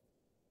cards.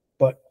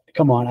 But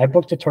come on, I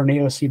booked a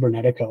Tornado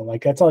Cibernetico.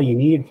 Like that's all you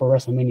need for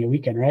WrestleMania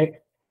weekend, right?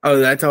 Oh,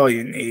 that's all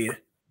you need.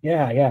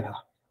 Yeah.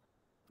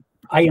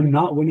 I am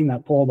not winning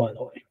that poll, by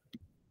the way.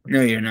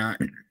 No, you're not.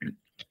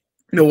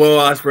 The Will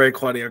Ospreay,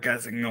 Claudio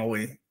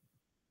Castagnoli.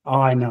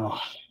 Oh, I know.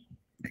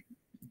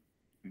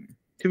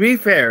 To be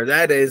fair,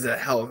 that is a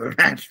hell of a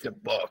match to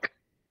book.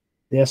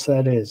 Yes,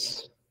 that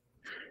is.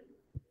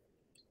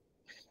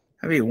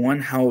 That'd be one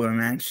hell of a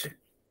match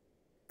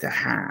to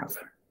have.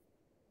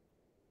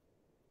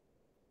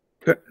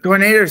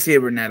 Tornado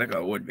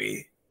Cibernetico would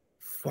be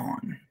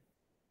fun.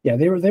 Yeah,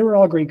 they were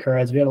all great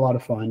cards. We had a lot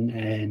of fun,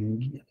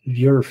 and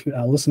your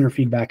listener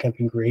feedback has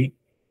been great.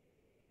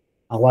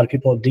 A lot of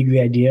people dig the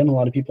idea, and a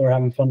lot of people are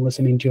having fun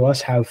listening to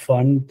us have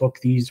fun, book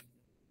these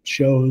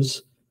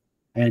shows,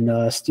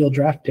 and steal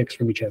draft picks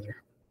from each other.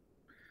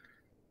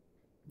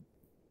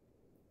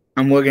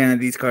 I'm looking at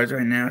these cards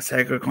right now.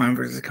 Psycho Clown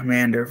versus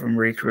Commander from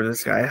Reach for the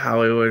Sky,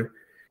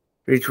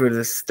 Reach for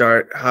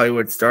the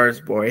Hollywood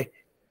Stars boy.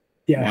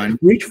 Yeah, One.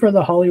 Reach for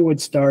the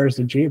Hollywood Stars,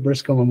 the Jay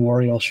Briscoe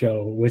Memorial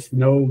Show with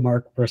no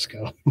Mark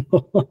Briscoe.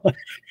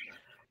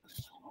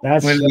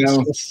 That's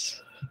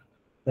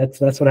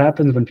what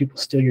happens when people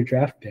steal your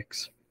draft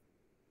picks.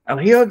 El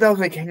Hijo del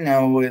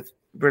Vikingo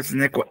versus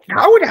Nick.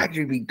 That would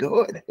actually be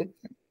good.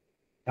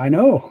 I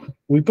know.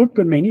 We booked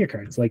good Mania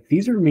cards. Like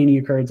these are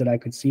Mania cards that I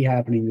could see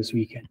happening this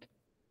weekend.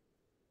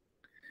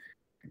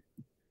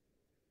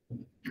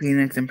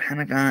 Phoenix and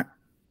Pentagon.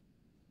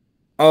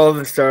 All of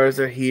the stars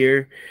are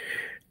here.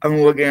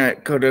 I'm looking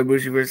at Kota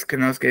Ibushi versus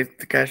Konosuke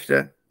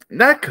Takeshita.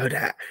 That could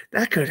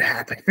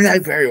happen.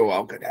 That very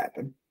well could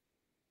happen.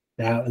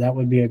 That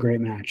would be a great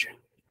match.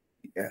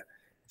 Yeah.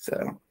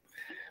 So,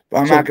 but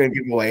I'm not going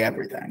to give away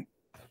everything.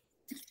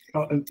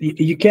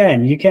 You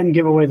can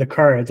give away the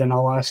cards, and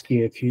I'll ask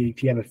you if you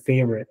have a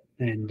favorite,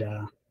 and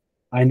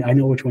I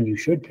know which one you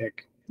should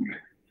pick.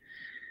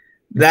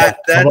 I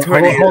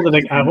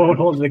won't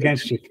hold it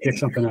against you. Pick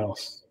something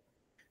else.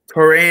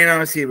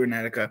 Tornado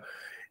Cibernetico.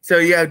 So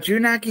you have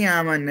Jun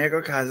Akiyama,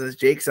 Negro Casas,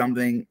 Jake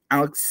Something,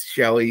 Alex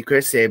Shelley,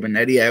 Chris Sabin,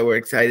 Eddie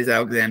Edwards, Titus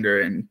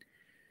Alexander, and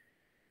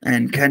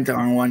Kenta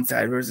on one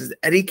side versus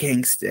Eddie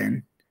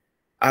Kingston,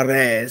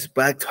 Ares,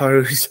 Black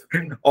Taurus,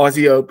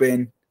 Aussie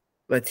Open,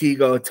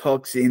 Latigo,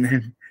 Toxin,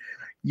 and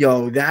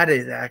that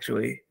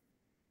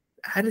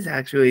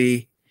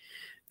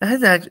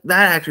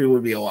actually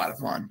would be a lot of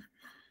fun.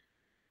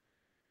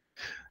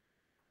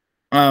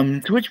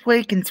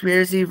 Switchblade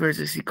Conspiracy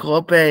versus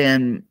Ciclope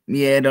and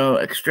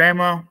Miedo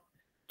Extremo,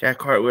 Jack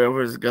Hartwell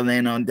versus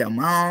Galeno Del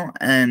Mal,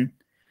 and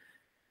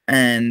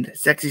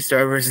Sexy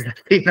Star versus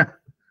Athena.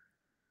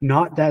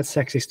 Not that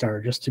Sexy Star,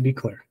 just to be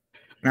clear.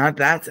 Not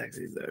that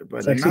Sexy Star,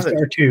 but Sexy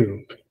Star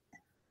 2.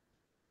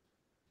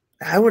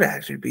 That would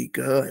actually be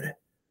good.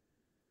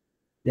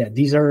 Yeah,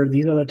 these are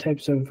the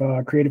types of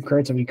creative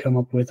cards that we come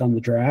up with on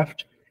the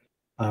draft.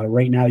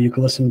 Right now, you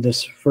can listen to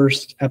this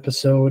first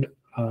episode.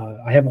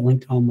 I have it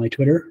linked on my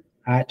Twitter.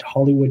 at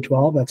Hollywood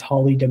 12. That's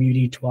Holly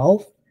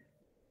WD12.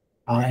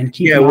 And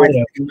keep an with eye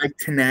out. Mike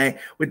Tenay,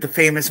 with the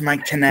famous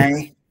Mike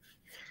Tenay.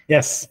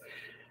 Yes.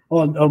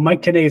 Oh,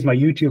 Mike Tenay is my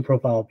YouTube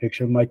profile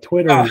picture. My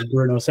Twitter is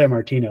Bruno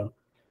Sammartino.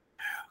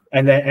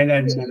 And then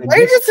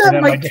where does that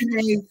Mike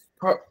Tenay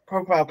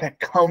profile pic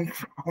come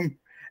from?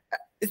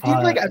 It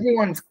seems like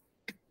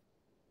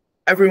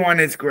everyone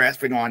is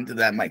grasping onto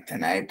that Mike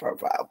Tenay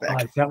profile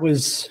pic. That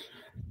was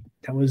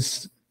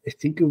I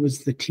think it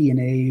was the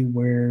TNA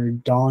where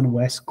Don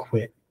West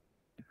quit.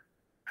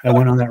 I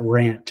went on that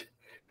rant,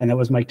 and that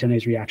was Mike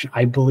Tenay's reaction.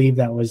 I believe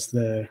that's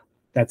the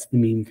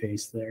meme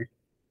face there.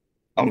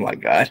 Oh my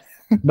god.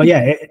 But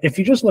yeah, if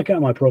you just look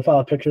at my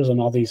profile pictures on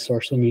all these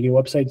social media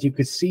websites, you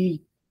could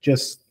see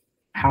just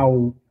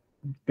how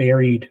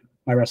varied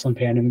my wrestling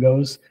fandom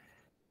goes.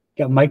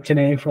 You got Mike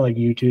Tenay for like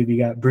YouTube, you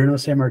got Bruno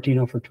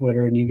Sammartino for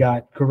Twitter, and you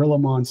got Gorilla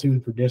Monsoon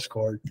for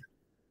Discord.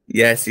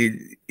 Yes,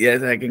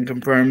 I can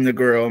confirm the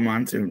Gorilla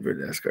Monsoon for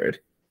Discord.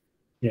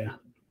 Yeah.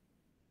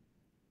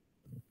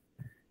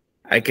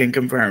 I can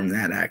confirm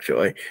that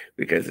actually,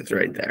 because it's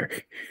right there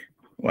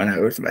when I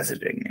was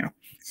messaging you.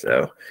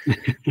 So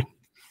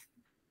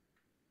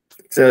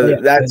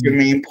that's your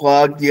main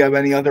plug. Do you have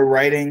any other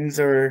writings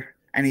or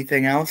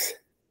anything else?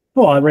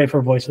 Well, I write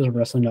for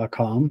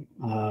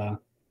voicesofwrestling.com.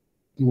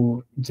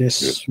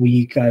 This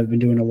week I've been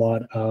doing a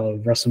lot of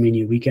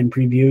WrestleMania weekend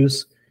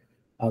previews.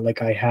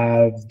 Like I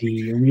have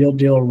the Real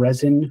Deal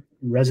Resin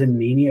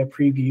Mania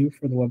preview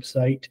for the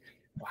website.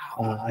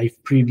 I've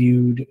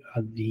previewed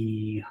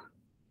the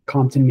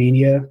Compton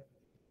Mania.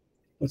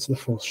 What's the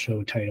full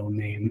show title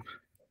name?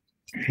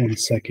 1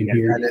 second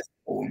here. That is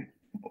cool.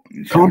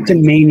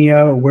 Compton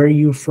Mania, Where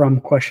You From?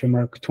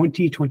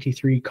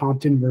 2023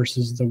 Compton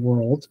versus the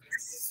World.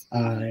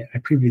 I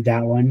previewed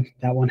that one.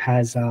 That one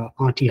has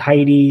Auntie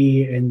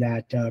Heidi in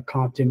that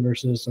Compton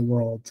versus the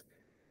World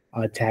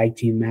tag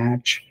team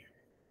match.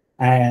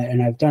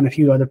 And I've done a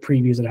few other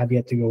previews that have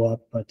yet to go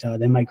up, but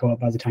they might go up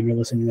by the time you're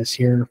listening to this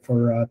here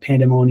for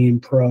Pandemonium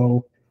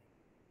Pro.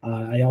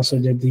 I also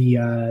did the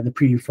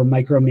preview for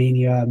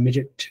Micromania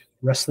Midget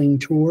Wrestling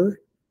Tour.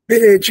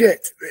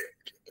 Midget.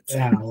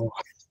 Yeah.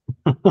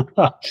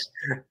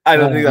 I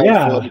don't think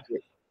that's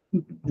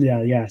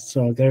Yeah.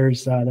 So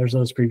there's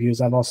those previews.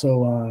 I've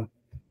also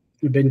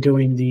been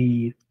doing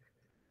the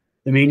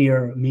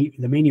Mania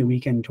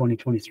Weekend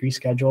 2023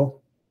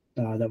 schedule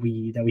that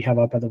we have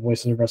up at the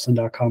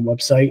voicesofwrestling.com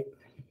website.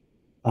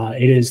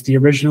 It is the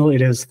original.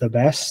 It is the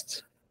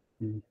best.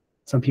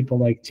 Some people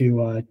like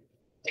to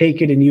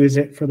take it and use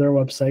it for their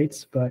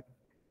websites, but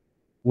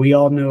we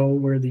all know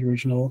where the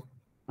original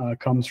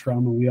comes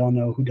from, and we all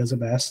know who does it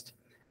best.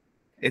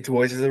 It's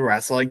Voices of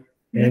Wrestling.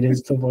 It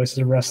is the Voices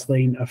of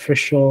Wrestling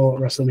official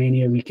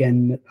WrestleMania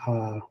weekend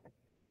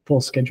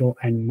full schedule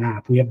and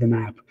map. We have the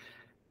map.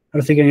 I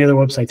don't think any other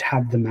websites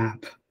have the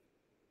map.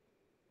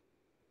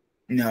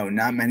 No,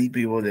 not many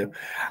people do.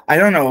 I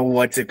don't know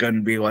what's it going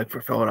to be like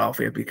for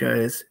Philadelphia,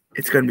 because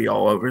it's going to be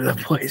all over the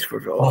place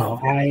for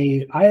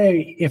Philadelphia.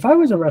 If I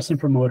was a wrestling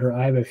promoter,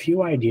 I have a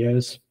few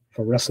ideas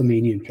for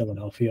WrestleMania in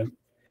Philadelphia,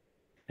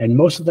 and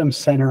most of them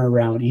center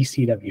around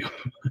ECW.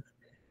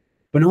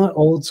 But not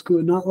old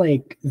school, not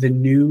like the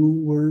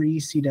newer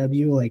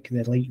ECW, like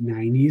the late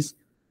 90s.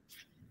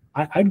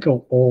 I'd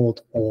go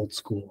old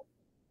school.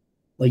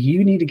 Like,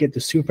 you need to get the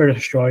Super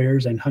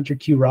Destroyers and Hunter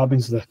Q.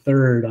 Robbins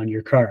III on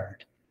your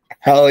card.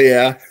 Hell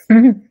yeah.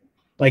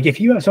 Like, if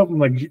you have something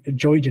like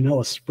Joey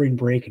Janela's Spring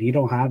Break and you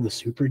don't have the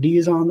Super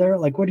Ds on there,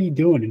 like, what are you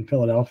doing in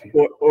Philadelphia?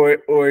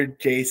 Or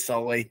Jay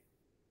Sully.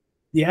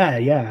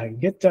 Yeah.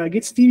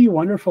 Get Stevie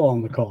Wonderful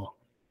on the call.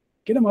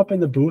 Get him up in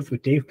the booth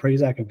with Dave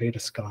Prazak and Veda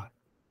Scott.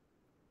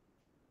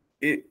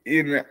 You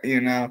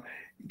know,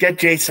 get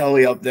Jay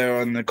Sully up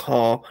there on the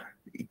call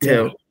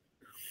too.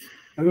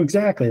 Yeah.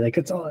 Exactly. Like,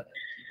 it's all.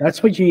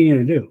 That's what you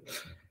need to do.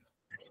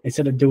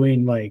 Instead of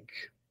doing like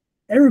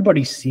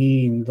everybody's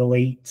seen the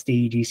late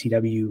stage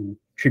ECW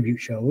tribute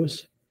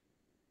shows.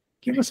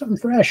 Give us something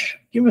fresh.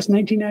 Give us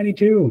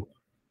 1992.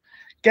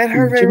 Get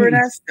Hervé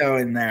Ernesto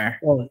in there.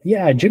 Well,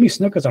 yeah, Jimmy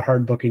Snuka is a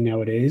hard booking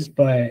nowadays,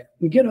 but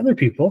we get other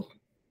people.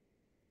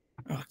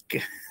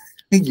 Okay.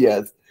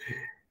 Yes.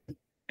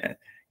 Yeah.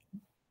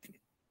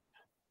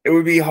 It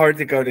would be hard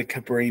to go to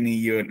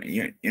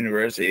Cabrini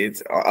University.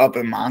 It's up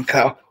in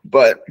Monco,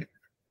 but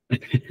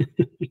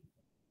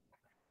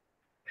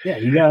yeah,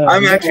 you got.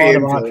 I'm actually in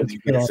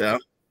Philadelphia, so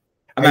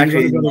I'm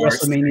actually going to go to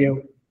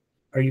WrestleMania.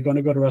 Are you going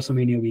to go to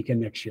WrestleMania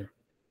weekend next year?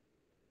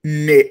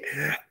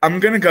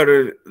 I'm going to go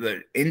to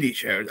the indie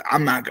shows.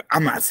 I'm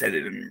not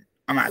sitting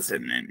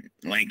in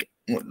like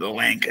the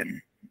link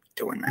and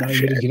doing that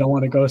shit. You don't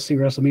want to go see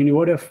WrestleMania.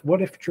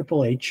 What if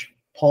Triple H,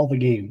 Paul the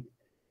Game,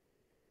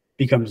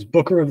 becomes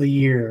Booker of the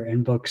Year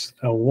and books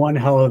a one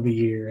hell of a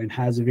year and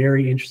has a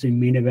very interesting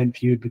main event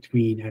feud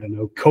between, I don't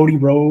know, Cody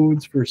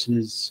Rhodes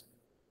versus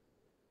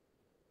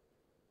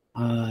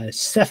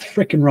Seth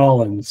frickin'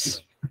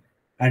 Rollins,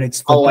 and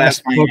it's the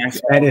best book,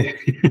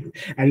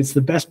 and it's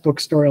the best book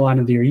storyline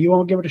of the year. You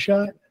won't give it a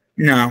shot?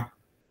 No,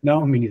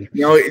 me neither.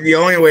 The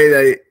only way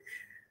that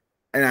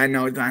and I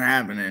know it's not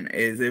happening,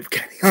 is if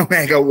Kenny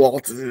Omega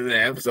waltzes his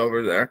ass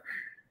over there.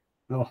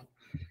 Oh,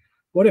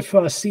 what if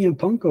CM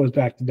Punk goes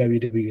back to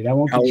WWE? That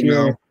won't Oh, get you.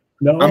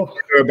 no. I'm No.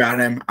 bitter about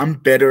him. I'm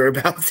bitter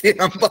about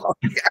CM Punk.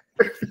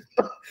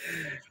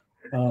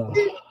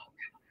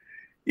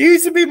 He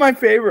used to be my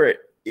favorite.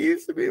 He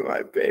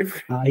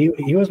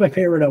was my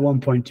favorite at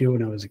one point too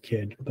when I was a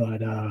kid,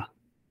 but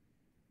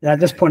at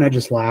this point I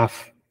just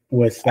laugh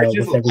with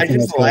everything. I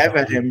just laugh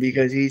at him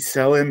because he's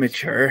so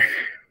immature.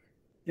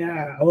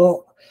 Yeah,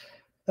 well,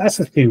 that's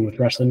the thing with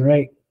wrestling,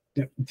 right?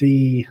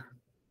 The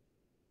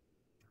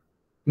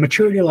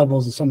maturity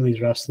levels of some of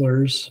these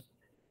wrestlers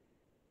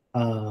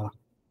are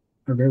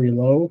very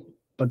low,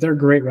 but they're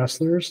great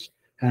wrestlers,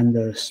 and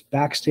the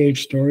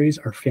backstage stories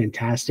are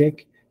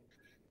fantastic.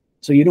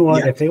 So you know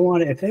what? Yeah. If they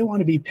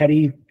want to be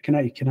petty, can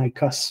I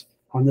cuss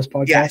on this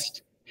podcast?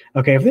 Yes.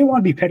 Okay, if they want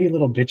to be petty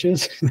little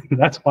bitches,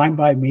 that's fine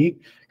by me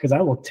because I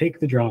will take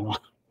the drama.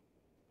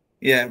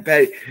 Yeah,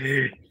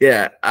 petty.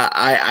 Yeah,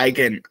 I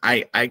can.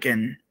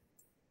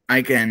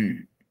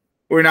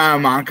 We're not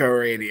on Monco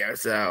Radio,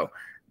 so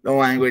the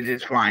language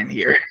is fine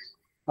here.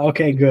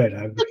 Okay,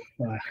 good.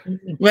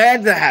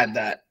 Glad to have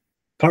that.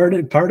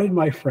 Pardon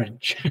my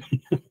French.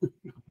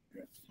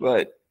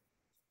 but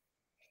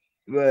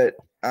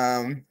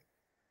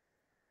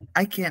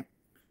I can't.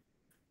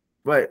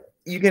 But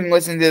you can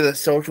listen to the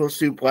Social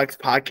Suplex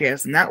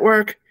Podcast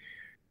Network.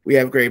 We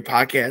have great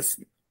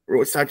podcasts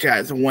such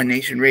as One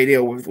Nation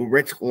Radio with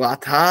Rich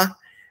Lata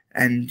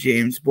and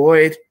James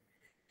Boyd.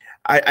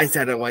 I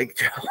said it like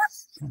Joe.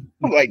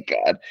 Oh my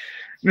God.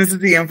 This is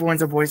the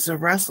influence of Voices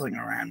of Wrestling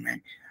around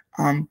me.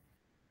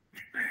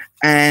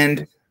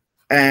 And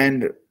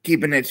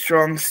keeping it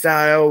strong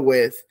style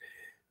with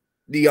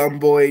the young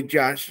boy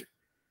Josh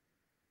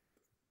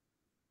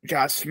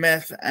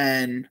Smith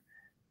and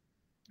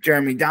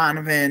Jeremy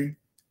Donovan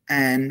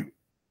and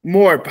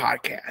more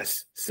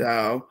podcasts.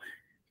 So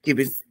keep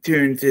it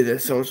tuned to the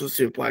Social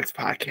Suplex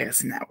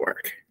Podcast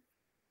Network.